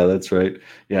bubbles. Yeah, that's right.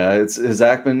 Yeah, has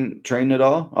Zach been training at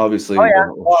all? Obviously,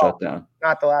 shut down.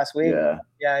 Not the last week.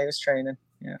 Yeah, he was training.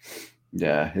 Yeah.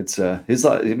 Yeah, it's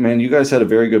man. You guys had a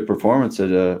very good performance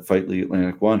at Fight League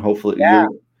Atlantic 1. Hopefully,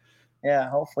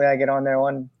 hopefully I get on there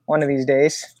one of these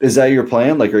days. Is that your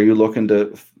plan? Like, are you looking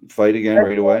to fight again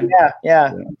right away?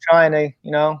 Yeah. I'm trying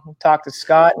to, talk to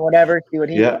Scott and whatever, see what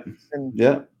he wants,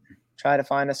 and try to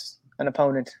find us an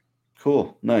opponent.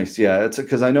 Cool, nice. Yeah, it's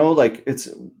because I know like it's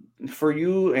for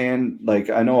you, and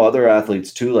like I know other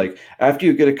athletes too. Like after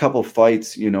you get a couple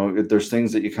fights, there's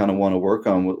things that you kind of want to work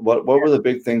on. What were the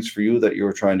big things for you that you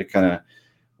were trying to kind of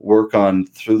work on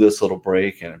through this little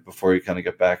break and before you kind of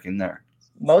get back in there?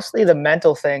 Mostly the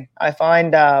mental thing. I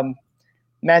find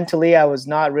mentally I was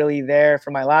not really there for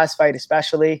my last fight,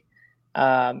 especially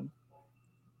dealing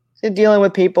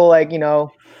with people like,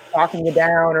 talking you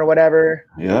down or whatever.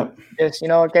 Yeah. Just,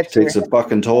 it takes a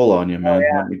fucking toll on you, man.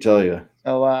 Let me tell you.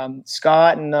 So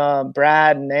Scott and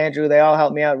Brad and Andrew, they all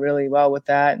helped me out really well with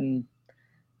that. And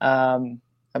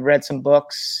I've read some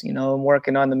books, I'm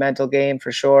working on the mental game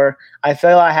for sure. I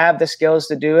feel I have the skills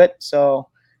to do it. So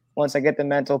once I get the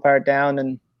mental part down,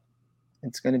 then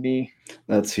it's going to be.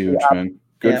 That's huge, man.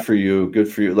 Good for you.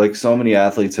 Good for you. Like so many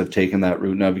athletes have taken that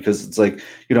route now because it's like,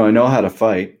 I know how to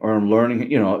fight, or I'm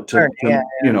learning,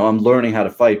 I'm learning how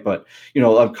to fight, but,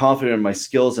 I'm confident in my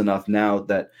skills enough now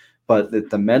but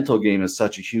the mental game is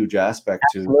such a huge aspect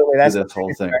to this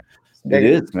whole thing. It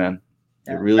is, man.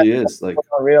 It really is. Like, I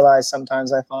don't realize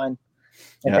sometimes I find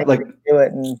I think do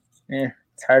it, and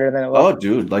it's harder than it was. Oh,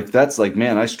 dude, like that's like,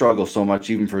 man, I struggle so much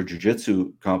even for a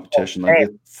jiu-jitsu competition. Like,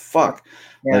 fuck.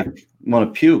 Like, want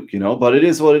to puke, but it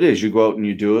is what it is. You go out and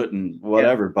you do it and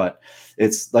whatever. But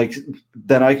it's like,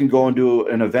 then I can go and do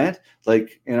an event,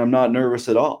 like, and I'm not nervous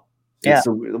at all. It's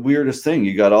the weirdest thing.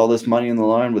 You got all this money in the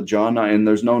line with John, and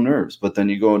there's no nerves. But then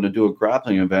you go in to do a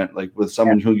grappling event, like with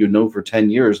someone who for 10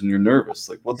 years, and you're nervous.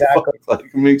 Like, what the fuck? Like,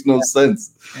 it makes no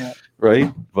sense,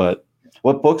 right? But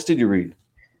what books did you read?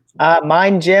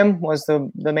 Mind Gym was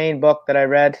the main book that I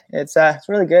read. It's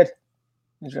really good.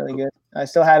 It's really good. I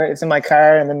still have it. It's in my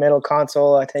car in the middle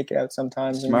console. I take it out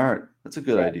sometimes. Smart. That's a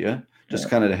good Yeah. idea. Just Yeah.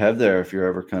 kind of to have there if you're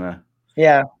ever kind of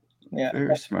Yeah.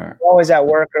 very smart. I'm always at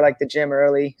work or like the gym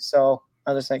early, so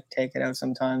I'll just like take it out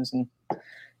sometimes and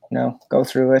go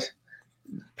through it.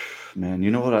 Man,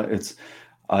 you know what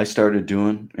I started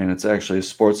doing, and it's actually a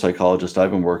sports psychologist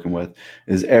I've been working with,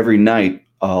 is every night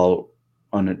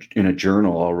in a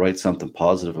journal I'll write something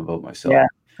positive about myself. Yeah,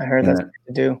 I heard and that's then,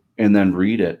 good to do. and then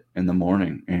read it in the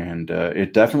morning, and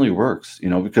it definitely works.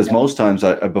 Because most times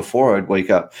before I'd wake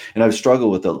up, and I've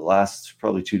struggled with it the last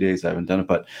probably 2 days I haven't done it,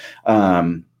 but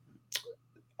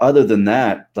other than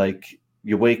that, like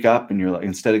you wake up and you're like,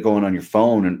 instead of going on your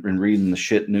phone and reading the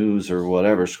shit news or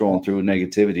whatever, scrolling through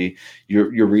negativity,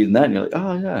 you're reading that and you're like,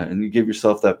 oh yeah, and you give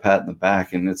yourself that pat in the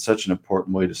back, and it's such an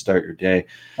important way to start your day.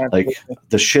 Absolutely. Like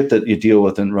the shit that you deal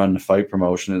with and run the fight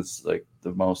promotion is like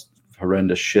the most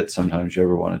horrendous shit sometimes you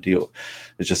ever want to deal with.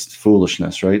 It's just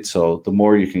foolishness, right? So the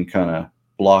more you can kind of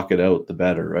block it out, the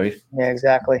better, right? Yeah,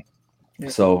 exactly.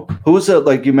 So who was it?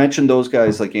 Like you mentioned those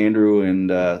guys like Andrew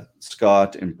and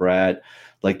Scott and Brad,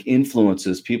 like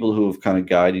influences, people who have kind of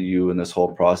guided you in this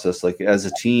whole process. Like as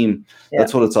a team,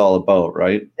 that's what it's all about,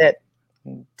 right?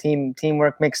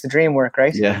 Teamwork makes the dream work,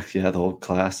 right? Yeah, the whole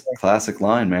classic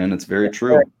line, man. It's very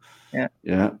true.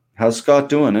 Yeah. How's Scott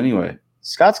doing anyway?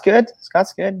 Scott's good.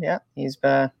 Yeah, he's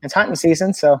it's hunting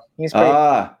season, so he's he's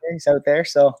out there.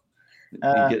 So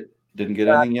didn't get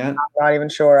anything yet? Not even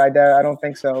sure. I don't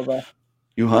think so. But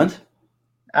you hunt?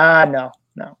 No.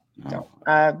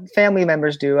 Family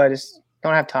members do. I just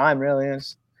don't have time. Really,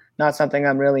 it's not something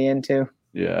I'm really into.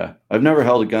 Yeah, I've never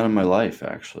held a gun in my life.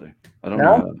 Actually, I don't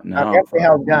know. No, I've definitely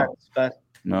held guns, but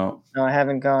no, I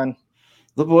haven't gone.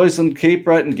 The boys in Cape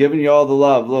Breton giving you all the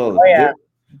love. Look,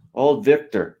 old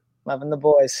Victor. Loving the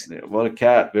boys. Yeah, what a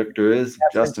cat Victor is.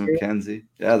 Justin McKenzie.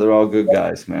 Yeah, they're all good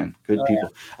guys, man. Good people.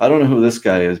 Yeah. I don't know who this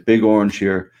guy is. Big Orange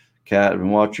here. Cat, I've been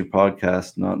watching your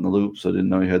podcast, Not in the Loop, so I didn't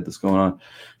know you had this going on.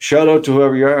 Shout out to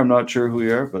whoever you are. I'm not sure who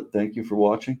you are, but thank you for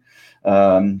watching.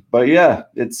 But yeah,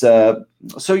 it's so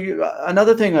you.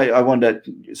 Another thing I wanted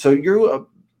to. So you're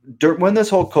when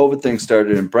this whole COVID thing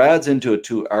started, and Brad's into it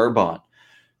too. Arbonne.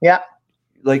 Yeah.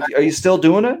 Like, are you still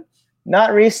doing it?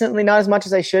 Not recently, not as much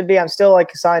as I should be. I'm still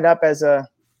like signed up as a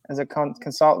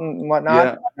consultant and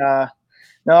whatnot. Yeah.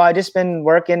 No, I just been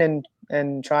working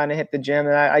and trying to hit the gym,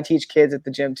 and I teach kids at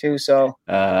the gym too. So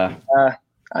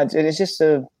it's just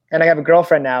and I have a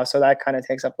girlfriend now, so that kind of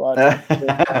takes up a lot of time.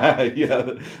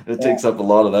 It takes up a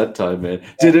lot of that time, man.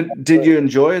 Did you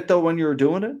enjoy it though when you were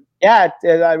doing it? Yeah,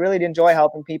 I really did enjoy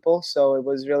helping people. So it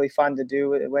was really fun to do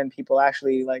when people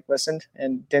actually like listened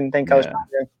and didn't think I was trying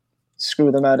to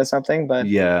screw them out of something. But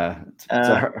it's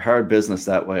a hard business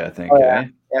that way, I think.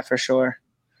 Yeah, for sure.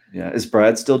 Yeah, is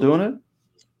Brad still doing it?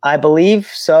 I believe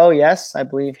so. Yes, I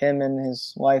believe him and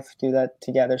his wife do that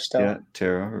together still. Yeah,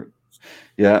 Tara.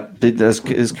 Yeah,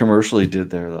 his commercial he did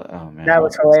there. Oh man, that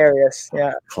was hilarious.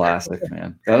 Yeah, classic,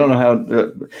 man. I don't know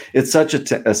how. It's such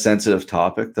a sensitive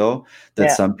topic though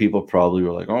that some people probably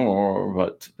were like, oh,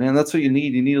 but man, that's what you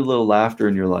need. You need a little laughter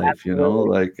in your life, Absolutely.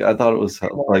 Like I thought it was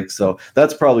like so.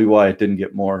 That's probably why it didn't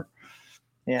get more.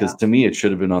 Because to me, it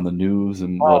should have been on the news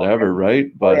and whatever,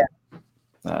 right? But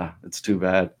it's too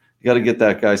bad. You got to get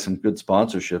that guy some good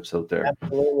sponsorships out there.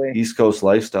 Absolutely. East Coast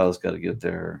Lifestyle's got to get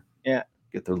their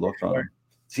get their look on him.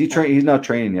 He's not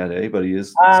training yet, but he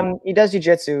is. He does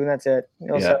jiu-jitsu, and that's it.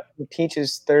 He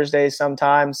teaches Thursdays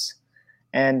sometimes,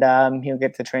 and he'll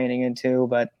get the training in too.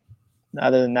 But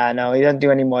other than that, no, he doesn't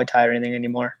do any Muay Thai or anything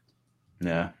anymore.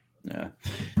 Yeah.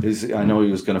 I know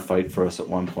he was going to fight for us at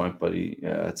one point, but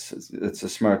it's a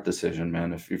smart decision,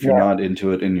 man. If you're not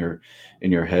into it in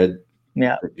your head,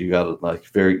 you got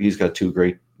to he's got two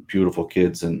great, beautiful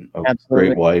kids and a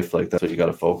great wife. Like that's what you got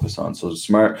to focus on. So it's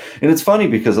smart. And it's funny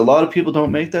because a lot of people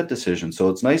don't make that decision. So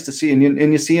it's nice to see, and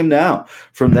you see him now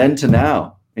from then to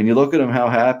now, and you look at him, how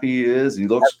happy he is. He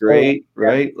looks great,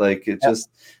 right? Like it just,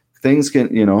 things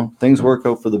things work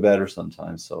out for the better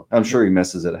sometimes. So I'm sure he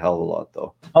misses it a hell of a lot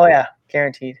though. Oh yeah.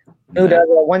 Guaranteed. Who does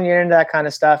it? When you're into that kind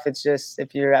of stuff, it's just,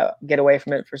 if you get away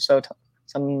from it for some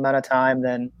amount of time,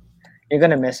 then you're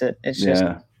going to miss it. It's just,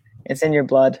 it's in your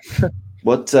blood.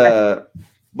 What's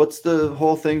the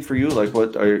whole thing for you? Like,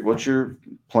 what's your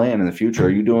plan in the future? Are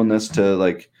you doing this to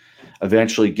like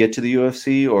eventually get to the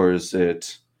UFC, or is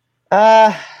it?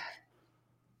 But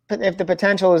if the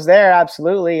potential is there,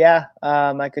 absolutely, yeah.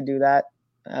 I could do that.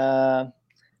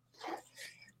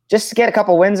 Just to get a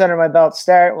couple wins under my belt.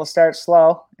 We'll start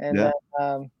slow, and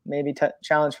then maybe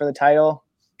challenge for the title.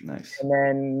 Nice. And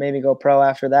then maybe go pro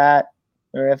after that.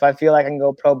 or if I feel like I can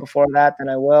go pro before that, then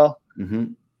I will.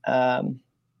 Mm-hmm.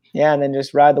 Yeah, and then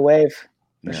just ride the wave.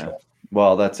 For Yeah. sure.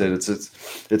 Well, that's it.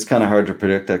 It's kind of hard to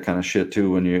predict that kind of shit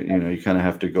too when you kind of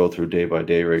have to go through day by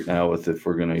day right now with if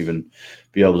we're going to even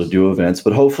be able to do events.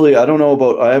 But hopefully, I don't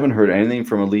know I haven't heard anything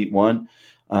from Elite One,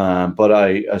 but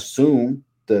I assume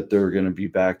that they're going to be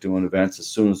back doing events as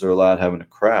soon as they're allowed having a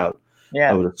crowd.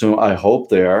 Yeah. I hope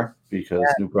they are, because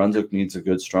New Brunswick needs a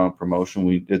good, strong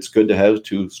promotion. It's good to have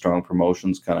two strong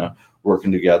promotions kind of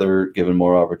working together, giving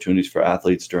more opportunities for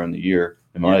athletes during the year,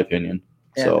 in my opinion.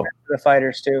 Yeah, so the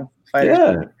fighters too. Fighters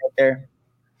right there.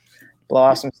 Blow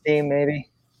off some steam, maybe.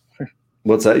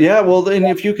 What's that? Yeah, well, then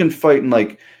if you can fight in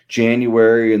like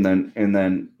January and then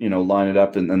line it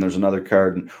up, and then there's another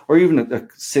card, or even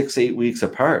 6-8 weeks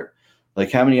apart.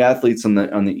 Like, how many athletes on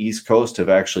the East Coast have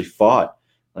actually fought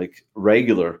like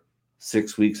regular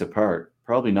 6 weeks apart?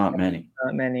 Probably not many.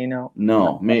 Not many, no.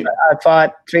 No, maybe I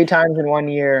fought 3 times in 1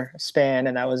 year span,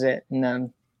 and that was it. And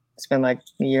then it's been like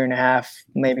a year and a half,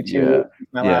 maybe 2.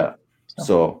 Yeah.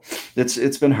 So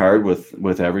it's been hard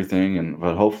with everything,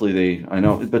 but hopefully I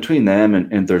know between them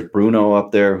and there's Bruno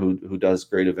up there who does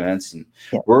great events, and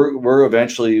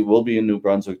we'll be in New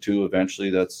Brunswick too.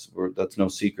 Eventually, that's no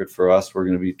secret for us. We're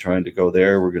going to be trying to go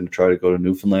there. We're going to try to go to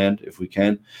Newfoundland if we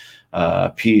can.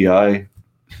 PEI,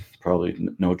 probably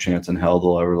no chance in hell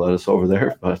they'll ever let us over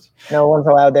there, but no one's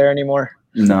allowed there anymore.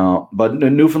 No, but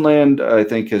Newfoundland, I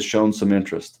think, has shown some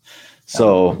interest.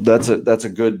 So that's a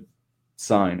good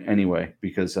sign anyway,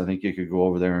 because I think you could go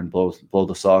over there and blow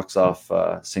the socks off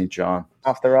St. John.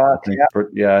 Off the rock.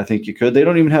 I think you could. They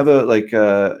don't even have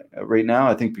right now,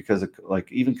 I think because of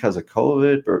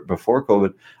COVID or before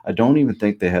COVID, I don't even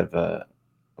think they have a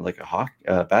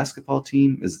basketball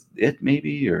team. Is it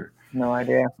maybe, or no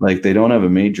idea. Like, they don't have a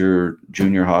major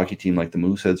junior hockey team like the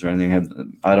Mooseheads or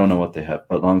anything. I don't know what they have,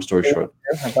 but long story short.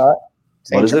 I thought.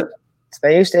 What is it?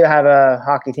 They used to have a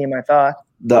hockey team, I thought.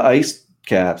 The Ice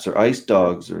Caps or Ice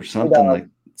Dogs or something like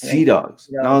Sea Dogs.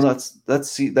 No, that's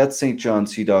St. John.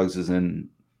 Sea Dogs is in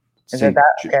St.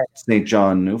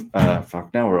 John.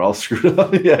 Now we're all screwed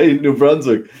up. Yeah, in New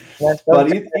Brunswick.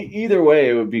 But either way,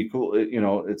 it would be cool.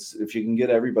 It's if you can get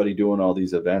everybody doing all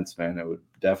these events, man, it would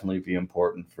definitely be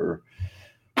important for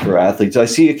athletes. I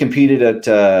see you competed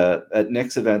at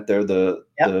Nick's event there.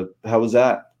 How was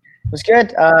that? It was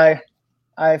good.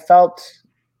 I felt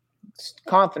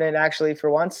confident actually for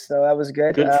once, so that was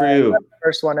good. Good for you.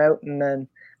 First one out, and then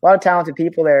a lot of talented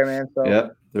people there, man. So yeah,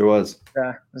 there was.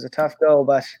 It was a tough go,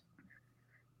 but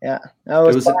yeah, that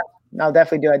was fun. I'll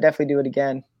definitely do it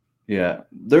again. Yeah,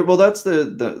 well, that's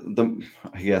the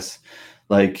I guess,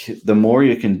 like, the more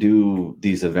you can do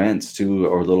these events too,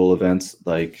 or little events,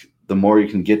 like, the more you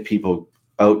can get people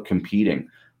out competing,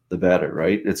 the better,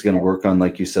 right? It's going to work on,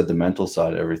 like you said, the mental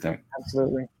side of everything.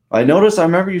 Absolutely. I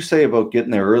remember you say about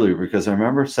getting there early, because I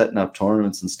remember setting up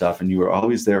tournaments and stuff, and you were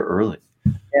always there early.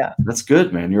 Yeah. That's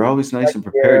good, man. You're always nice and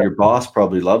prepared. Your boss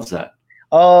probably loves that.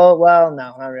 Oh, well,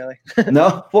 no, not really.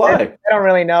 No? Why? I don't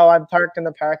really know. I'm parked in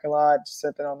the parking lot,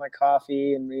 sipping on my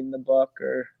coffee and reading the book,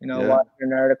 or, watching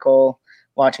an article,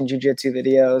 watching jiu-jitsu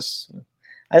videos.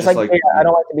 I don't like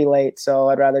to be late, so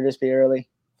I'd rather just be early.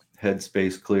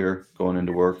 Headspace clear, going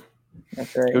into work.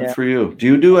 That's right. Good for you. Do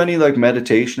you do any like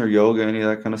meditation or yoga, any of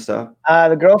that kind of stuff?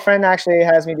 The girlfriend actually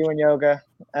has me doing yoga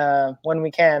when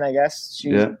we can, I guess.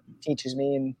 She teaches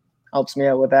me and helps me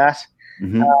out with that.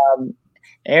 Mm-hmm.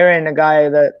 Aaron, a guy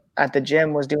that at the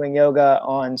gym, was doing yoga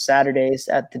on Saturdays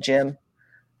at the gym.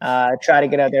 Try to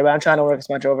get out there, but I'm trying to work as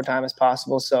much overtime as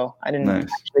possible, so I didn't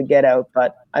actually get out,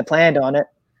 but I planned on it.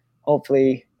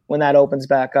 Hopefully, when that opens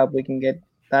back up, we can get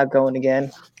that going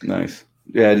again. Nice.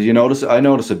 Yeah, did you notice? I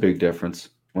notice a big difference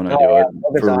when I do it,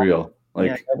 for awesome. Real. Like,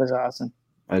 yeah, that was awesome.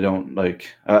 I don't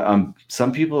like.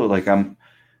 Some people are like,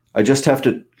 I just have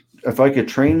to. If I could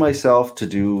train myself to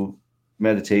do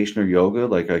meditation or yoga,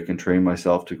 like, I can train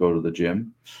myself to go to the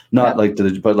gym, not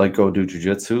but like go do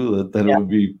jujitsu. Then it would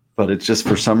be. But it's just,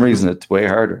 for some reason, it's way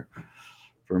harder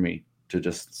for me to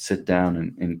just sit down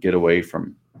and get away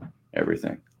from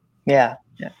everything. Yeah.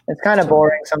 Yeah, it's kind of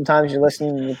boring. Sometimes you're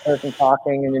listening to the person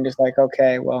talking and you're just like,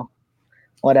 okay, well,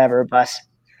 whatever. But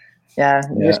you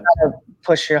just gotta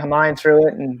push your mind through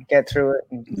it and get through it.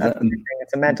 And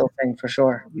it's a mental thing for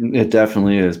sure. It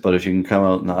definitely is. But if you can come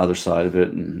out on the other side of it,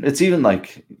 and it's even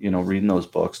like, reading those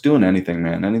books, doing anything,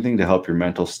 man, anything to help your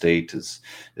mental state is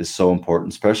so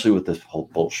important, especially with this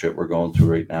whole bullshit we're going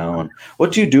through right now. And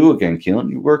what do you do again, Keelan?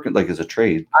 You work like as a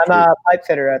trade? I'm a pipe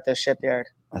fitter at the shipyard.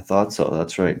 I thought so.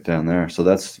 That's right, down there. So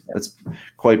that's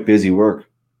quite busy work.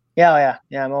 Yeah.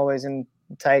 I'm always in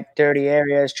tight, dirty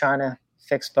areas trying to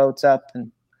fix boats up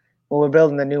and well, we're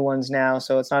building the new ones now,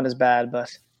 so it's not as bad.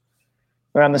 But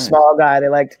where I'm a Nice. small guy, they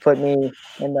like to put me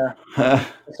in the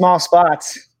small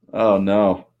spots. Oh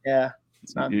no, Yeah,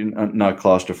 it's not. you're not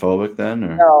claustrophobic then,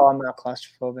 or No, I'm not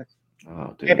claustrophobic.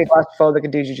 oh Can't be dude. claustrophobic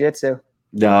and do jujitsu.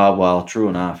 Yeah, well, true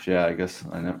enough. Yeah, I guess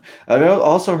I know. I've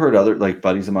also heard other like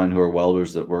buddies of mine who are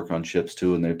welders that work on ships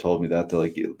too, and they've told me that they're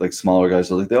like smaller guys.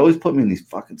 They're like they always put me in these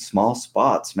fucking small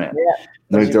spots, man. Yeah.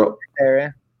 They're like, they're, There, yeah.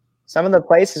 Some of the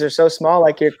places are so small,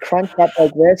 like you're crunched up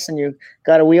like this, and you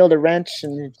got to wield a wrench,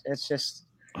 and it's just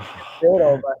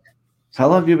brutal. But how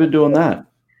long have you been doing that?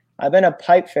 I've been a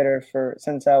pipe fitter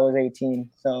since I was 18,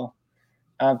 so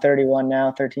I'm 31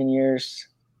 now, 13 years.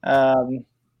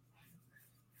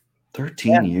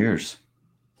 13 years.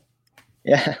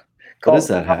 Yeah. What is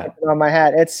that hat? On my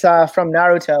hat? It's from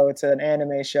Naruto. It's an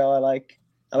anime show. I like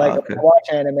okay. to watch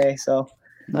anime, so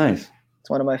Nice. it's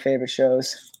one of my favorite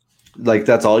shows. Like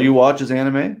that's all you watch is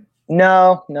anime?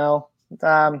 No.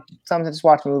 Sometimes I just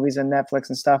watch movies and Netflix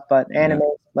and stuff, but anime,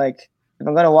 like if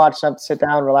I'm gonna watch something, sit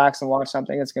down, relax, and watch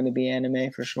something, it's gonna be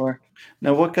anime for sure.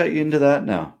 Now, what got you into that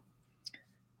now?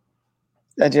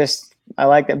 I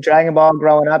like Dragon Ball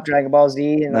growing up, Dragon Ball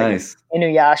Z, and Nice. like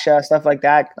Inuyasha, stuff like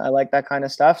that. I like that kind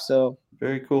of stuff. So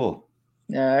Very cool.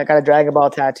 yeah, I got a Dragon Ball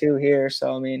tattoo here.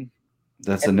 So I mean,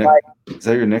 That's it's a like is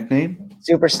that your nickname?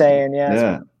 Super Saiyan, yeah.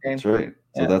 Yeah, That's that's right.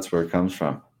 So Yeah. that's where it comes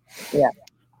from. Yeah.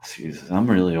 Jesus, I'm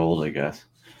really old, I guess.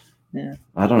 Yeah.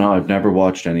 I don't know. I've never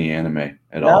watched any anime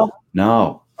at No? all.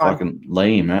 No. Fun. Fucking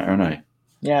lame, aren't I?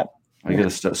 Yeah. I gotta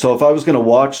start. So if I was gonna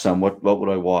watch some, what would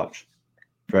I watch?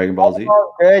 Dragon Ball Z?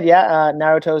 Good, yeah.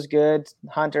 Naruto's good.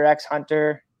 Hunter x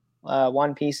Hunter.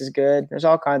 One Piece is good. There's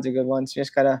all kinds of good ones. You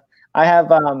just gotta. I have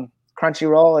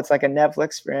Crunchyroll. It's like a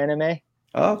Netflix for anime.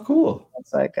 Oh, cool.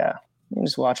 It's like you can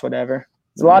just watch whatever.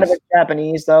 There's a lot of Nice. it's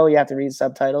Japanese though. You have to read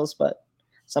subtitles, but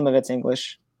some of it's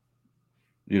English.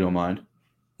 You don't mind?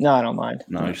 No, I don't mind.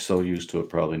 No, you're so used to it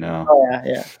probably now. Oh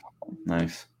yeah.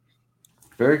 Nice.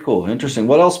 Very cool. Interesting.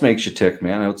 What else makes you tick,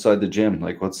 man, outside the gym?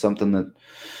 Like what's something that,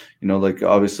 like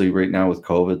obviously right now with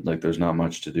COVID, like there's not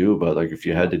much to do, but like if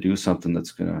you had to do something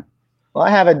that's gonna Well,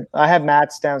 I have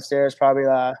mats downstairs, probably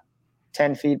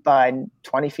 10 feet by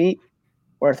 20 feet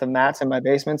worth of mats in my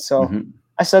basement. So Mhm.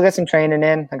 I still get some training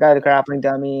in. I got a grappling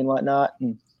dummy and whatnot.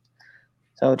 And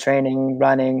so training,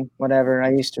 running, whatever. I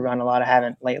used to run a lot. I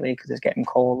haven't lately because it's getting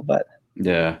cold. But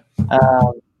Yeah.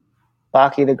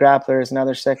 Baki the Grappler is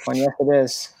another sick one. Yes, it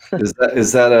is. Is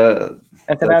that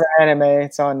It's another anime.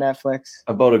 It's on Netflix.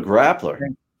 about a grappler?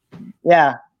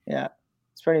 Yeah.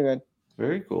 It's pretty good.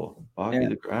 Very cool. Baki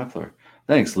the Grappler.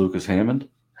 Thanks, Lucas Hammond.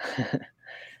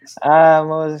 What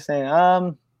was I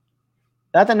saying?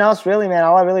 Nothing else really, man.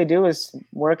 All I really do is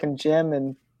work in gym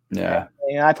and Yeah.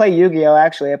 I play Yu-Gi-Oh!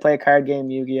 Actually, I play a card game,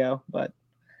 Yu-Gi-Oh! But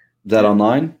Is that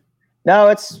online?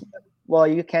 no,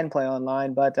 you can play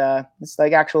online, but it's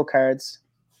like actual cards.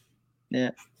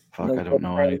 Yeah. Fuck, I don't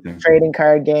know anything. Trading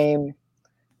card game.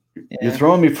 You're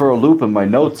throwing me for a loop in my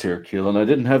notes here, Keelan. I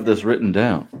didn't have this written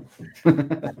down.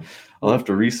 I'll have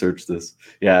to research this.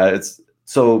 Yeah,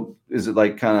 so is it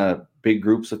like kind of big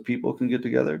groups of people can get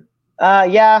together?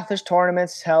 Yeah, there's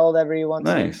tournaments held every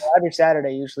every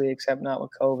Saturday usually, except not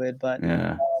with COVID. But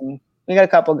Yeah. we got a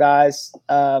couple guys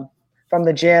from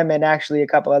the gym and actually a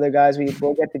couple other guys.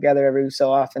 We'll get together every so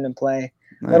often and play.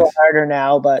 Nice. A little harder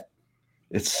now, but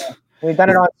we've done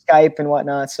it on Skype and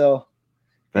whatnot. So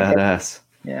badass.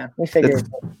 yeah, we figured.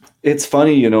 It's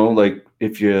funny, like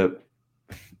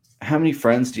how many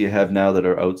friends do you have now that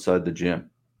are outside the gym?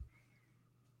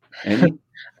 Any?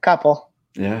 A couple.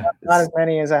 Yeah. Not as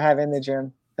many as I have in the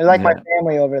gym. They're like my Yeah.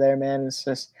 family over there, man. It's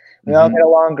just we all get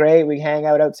along great. We hang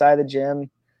out outside the gym,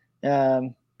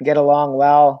 get along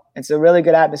well. It's a really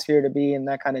good atmosphere to be in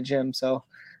that kind of gym. So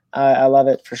I love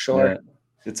it for sure. Yeah.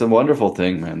 It's a wonderful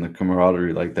thing, man. The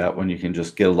camaraderie like that when you can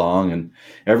just get along and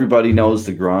everybody knows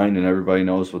the grind and everybody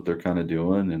knows what they're kind of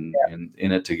doing and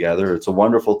in it together. It's a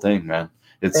wonderful thing, man.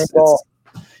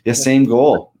 Same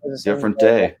goal, different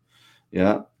day.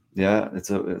 Yeah. Yeah, it's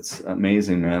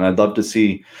amazing, man. I'd love to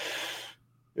see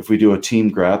if we do a team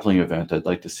grappling event. I'd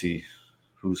like to see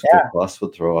who's Fit Plus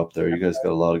would throw up there. You guys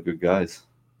got a lot of good guys.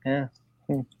 Yeah,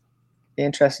 be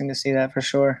interesting to see that for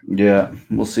sure. Yeah,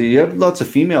 we'll see. You have lots of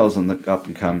females on the up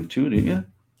and coming too, didn't you?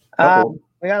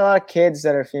 We got a lot of kids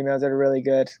that are females that are really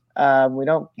good. We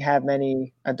don't have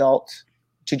many adult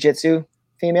jiu-jitsu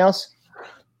females.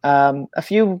 A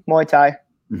few Muay Thai,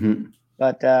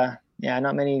 but. Yeah,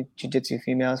 not many jiu-jitsu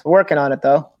females. We're working on it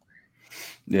though.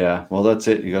 Yeah, well, that's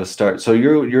it. You got to start. So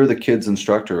you're the kids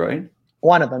instructor, right?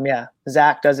 One of them, yeah.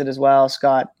 Zach does it as well.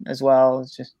 Scott as well.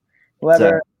 It's just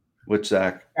whoever. Which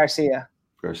Zach? Garcia.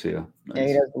 Garcia. Yeah, he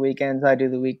Nice. does the weekends. I do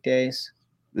the weekdays.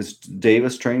 Is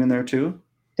Davis training there too?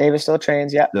 Davis still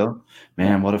trains. Yeah. Still?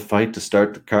 Man, what a fight to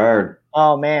start the card.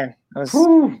 Oh man, I was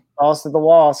Whew. balls to the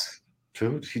walls.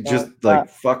 Dude, he Oh, just fuck.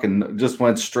 fucking just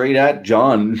went straight at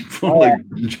John. Oh, Like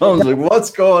John's like,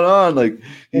 what's going on? Like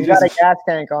he He's got a just gas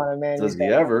tank on him, man. does He's he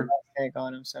got a ever? gas tank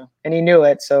on him. So, and he knew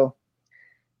it. So,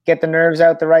 get the nerves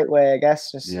out the right way, I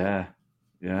guess. Just Yeah.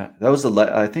 That was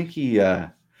I think he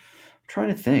I'm trying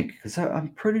to think because I'm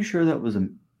pretty sure that was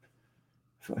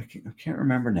I can't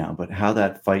remember now, but how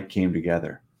that fight came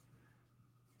together.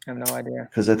 I have no idea.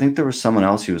 Because I think there was someone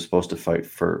else he was supposed to fight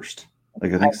first.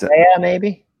 Like I think Isaiah,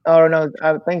 maybe. Oh no,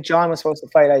 I think John was supposed to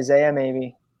fight Isaiah,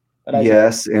 maybe. But Isaiah,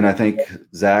 yes, and I think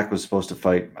Zach was supposed to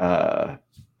fight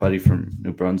Buddy from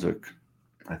New Brunswick.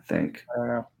 I think I don't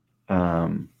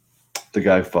know. the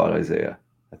guy who fought Isaiah.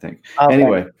 I think. Okay.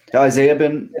 Anyway, Isaiah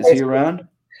is he around?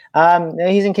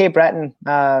 He's in Cape Breton.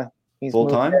 He's Full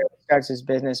moved time? there, starts his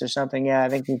business or something. Yeah, I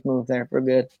think he's moved there for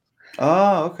good.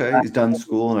 Oh, okay. He's done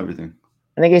school and everything.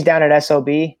 I think he's down at SOB.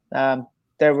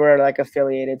 They were like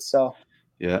affiliated, so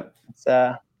Yeah. it's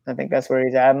I think that's where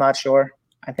he's at. I'm not sure.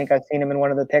 I think I've seen him in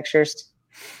one of the pictures.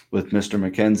 With Mr.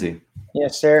 McKenzie.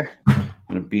 Yes, sir.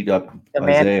 Gonna beat up The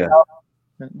man Isaiah. himself.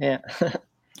 Yeah.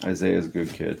 Isaiah's a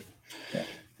good kid. Yeah.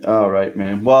 All right,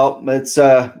 man. Well, it's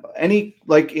any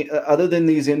other than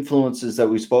these influences that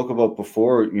we spoke about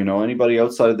before, anybody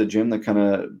outside of the gym that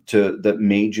that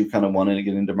made you kind of wanting to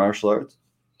get into martial arts?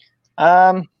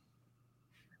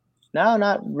 No,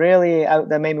 not really.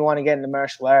 That made me want to get into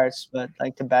martial arts, but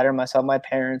like to better myself, my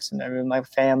parents and my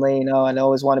family. I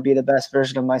always want to be the best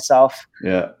version of myself.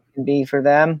 Yeah. And be for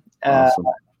them. Awesome.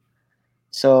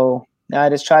 So I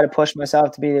just try to push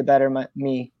myself to be the better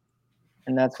me,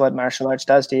 and that's what martial arts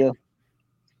does to you.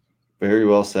 Very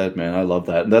well said, man. I love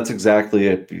that. And that's exactly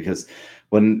it, because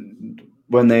when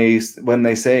they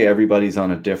say everybody's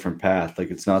on a different path,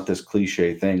 like it's not this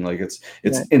cliche thing, like it's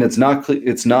Right. and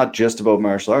it's not just about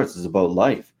martial arts, it's about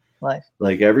life.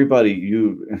 Like everybody,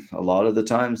 a lot of the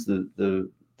times the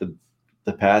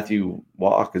path you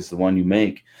walk is the one you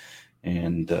make,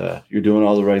 and you're doing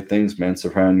all the right things, man.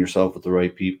 Surround yourself with the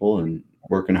right people and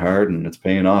working hard, and it's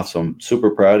paying off. So I'm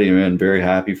super proud of you, man. Very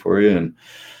happy for you, and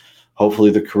hopefully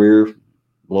the career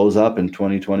blows up in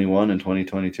 2021 and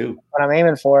 2022. What I'm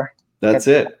aiming for. That's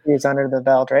it. He's under the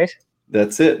belt, right?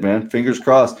 That's it, man. Fingers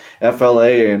crossed.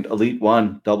 FLA and Elite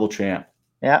One double champ.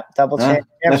 Yeah, double champ.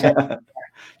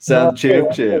 Sound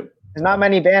champ. There's not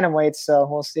many bantamweights, so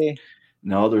we'll see.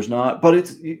 No, there's not.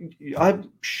 But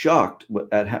I'm shocked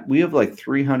at we have like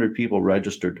 300 people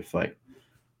registered to fight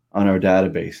on our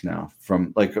database now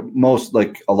from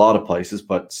a lot of places,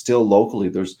 but still locally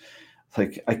there's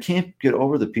I can't get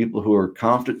over the people who are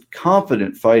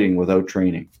confident fighting without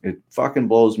training. It fucking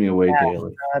blows me away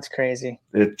daily. That's crazy.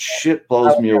 It shit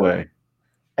blows me away.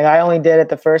 I only did it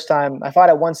the first time. I fought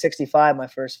at 165 my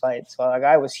first fight, so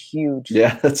I was huge.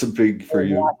 Yeah, that's a big for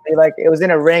you. It was in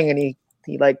a ring, and he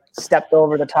stepped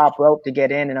over the top rope to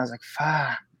get in, and I was like,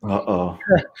 fuck. Uh-oh.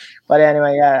 But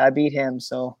anyway, yeah, I beat him.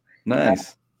 So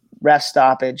nice. Ref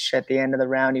stoppage at the end of the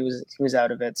round. He was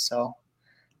out of it. So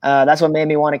that's what made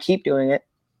me want to keep doing it.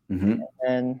 Mm-hmm.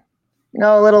 And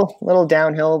a little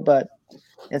downhill, but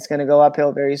it's going to go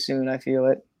uphill very soon. I feel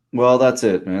it. Well, that's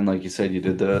it, man. Like you said, you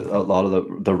did a lot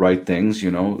of the right things,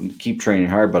 keep training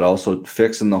hard, but also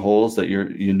fixing the holes that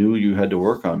you knew you had to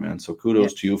work on, man. So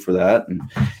kudos to you for that. And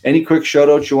any quick shout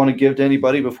outs you want to give to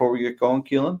anybody before we get going,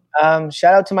 Keelan?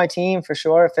 Shout out to my team for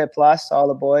sure. Fit Plus, all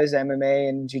the boys, MMA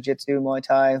and Jiu-Jitsu, Muay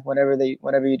Thai, whatever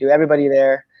you do, everybody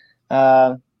there.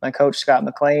 My coach, Scott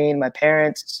McLean, my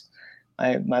parents,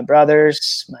 my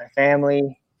brothers, my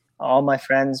family, all my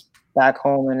friends back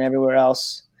home and everywhere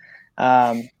else.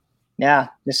 Yeah,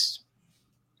 just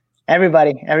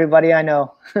everybody I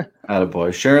know.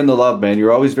 Attaboy. Sharing the love, man.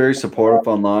 You're always very supportive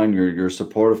online. You're a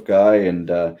supportive guy,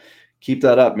 and keep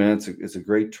that up, man. It's a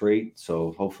great trait.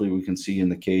 So hopefully we can see you in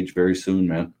the cage very soon,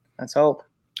 man. Let's hope.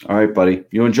 All right, buddy.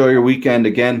 You enjoy your weekend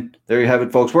again. There you have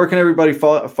it, folks. Where can everybody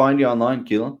find you online,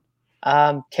 Keelan?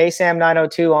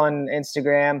 KSAM902 on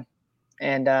Instagram,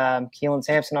 and Keelan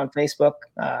Sampson on Facebook.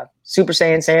 Super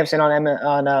Saiyan Sampson on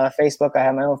Facebook. I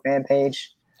have my own fan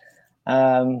page.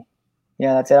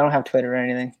 Yeah, that's it. I don't have Twitter or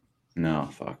anything. No,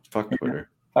 fuck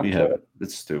Twitter. Fuck we Twitter. have it.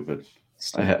 It's stupid.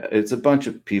 It's a bunch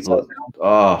of people.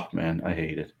 Oh man, I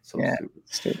hate it. So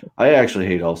stupid. I actually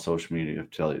hate all social media, to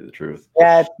tell you the truth.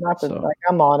 Yeah, it's not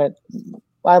I'm on it.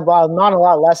 I'm not a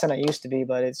lot less than I used to be,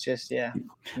 but it's just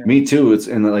Me too.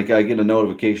 I get a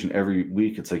notification every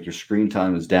week. It's like your screen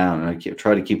time is down, and I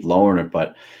try to keep lowering it,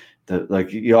 but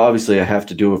like, you know, obviously I have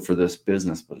to do it for this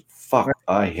business, but fuck,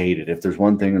 I hate it. If there's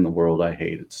one thing in the world I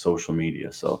hate, it's social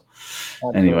media. So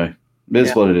anyway, it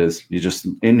is what it is. You just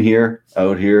in here,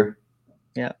 out here,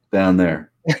 down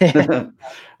there.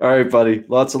 All right, buddy.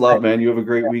 Lots of love, man. You have a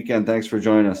great weekend. Thanks for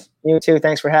joining us. You too.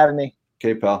 Thanks for having me.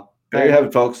 Okay, pal. There you have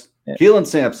it, folks. Keelan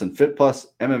Sampson, Fit Plus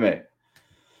MMA.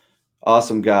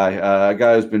 Awesome guy. A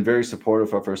guy who's been very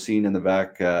supportive of our scene in the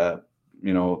back.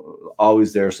 You know,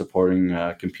 always there supporting,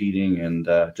 competing, and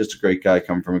just a great guy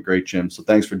coming from a great gym. So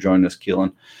thanks for joining us,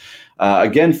 Keelan.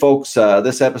 Again, folks,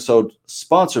 this episode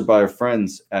sponsored by our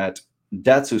friends at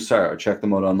Datsusara. Check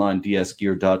them out online,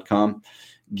 dsgear.com.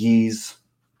 Gis,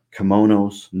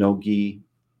 kimonos, no-gi,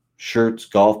 shirts,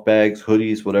 golf bags,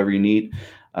 hoodies, whatever you need.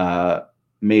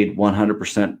 Made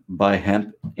 100% by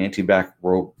hemp,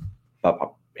 antimicrobial.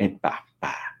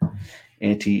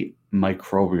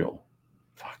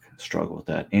 Struggle with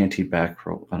that.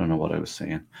 Antibacterial. I don't know what I was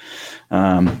saying.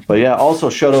 But yeah, also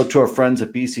shout out to our friends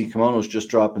at BC Kimonos, just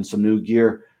dropping some new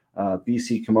gear.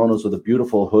 BC Kimonos with a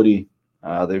beautiful hoodie.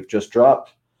 They've just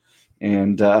dropped.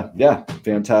 And yeah,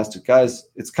 fantastic. Guys,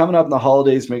 it's coming up in the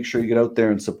holidays. Make sure you get out there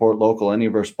and support local, any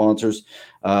of our sponsors.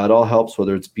 It all helps,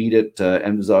 whether it's Beat It,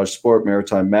 Envisage Sport,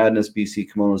 Maritime Madness,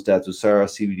 BC Kimonos, Datsusara,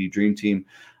 CBD Dream Team.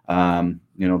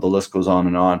 You know, the list goes on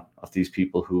and on of these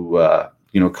people who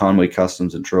you know, Conway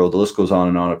Customs and Truro. The list goes on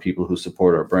and on of people who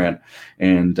support our brand.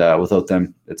 And without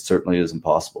them, it certainly is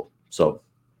impossible. So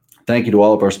thank you to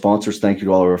all of our sponsors. Thank you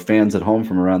to all of our fans at home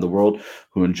from around the world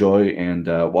who enjoy and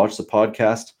watch the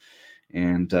podcast.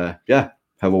 And yeah,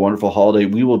 have a wonderful holiday.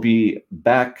 We will be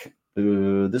back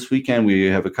this weekend. We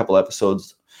have a couple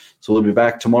episodes. So we'll be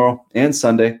back tomorrow and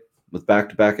Sunday with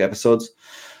back-to-back episodes.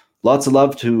 Lots of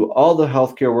love to all the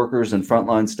healthcare workers and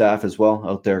frontline staff as well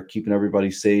out there, keeping everybody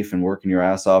safe and working your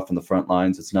ass off in the front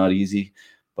lines. It's not easy,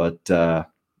 but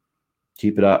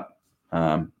keep it up.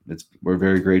 We're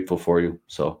very grateful for you.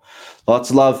 So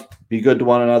lots of love. Be good to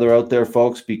one another out there,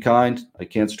 folks. Be kind. I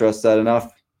can't stress that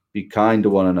enough. Be kind to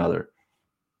one another.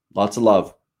 Lots of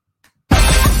love.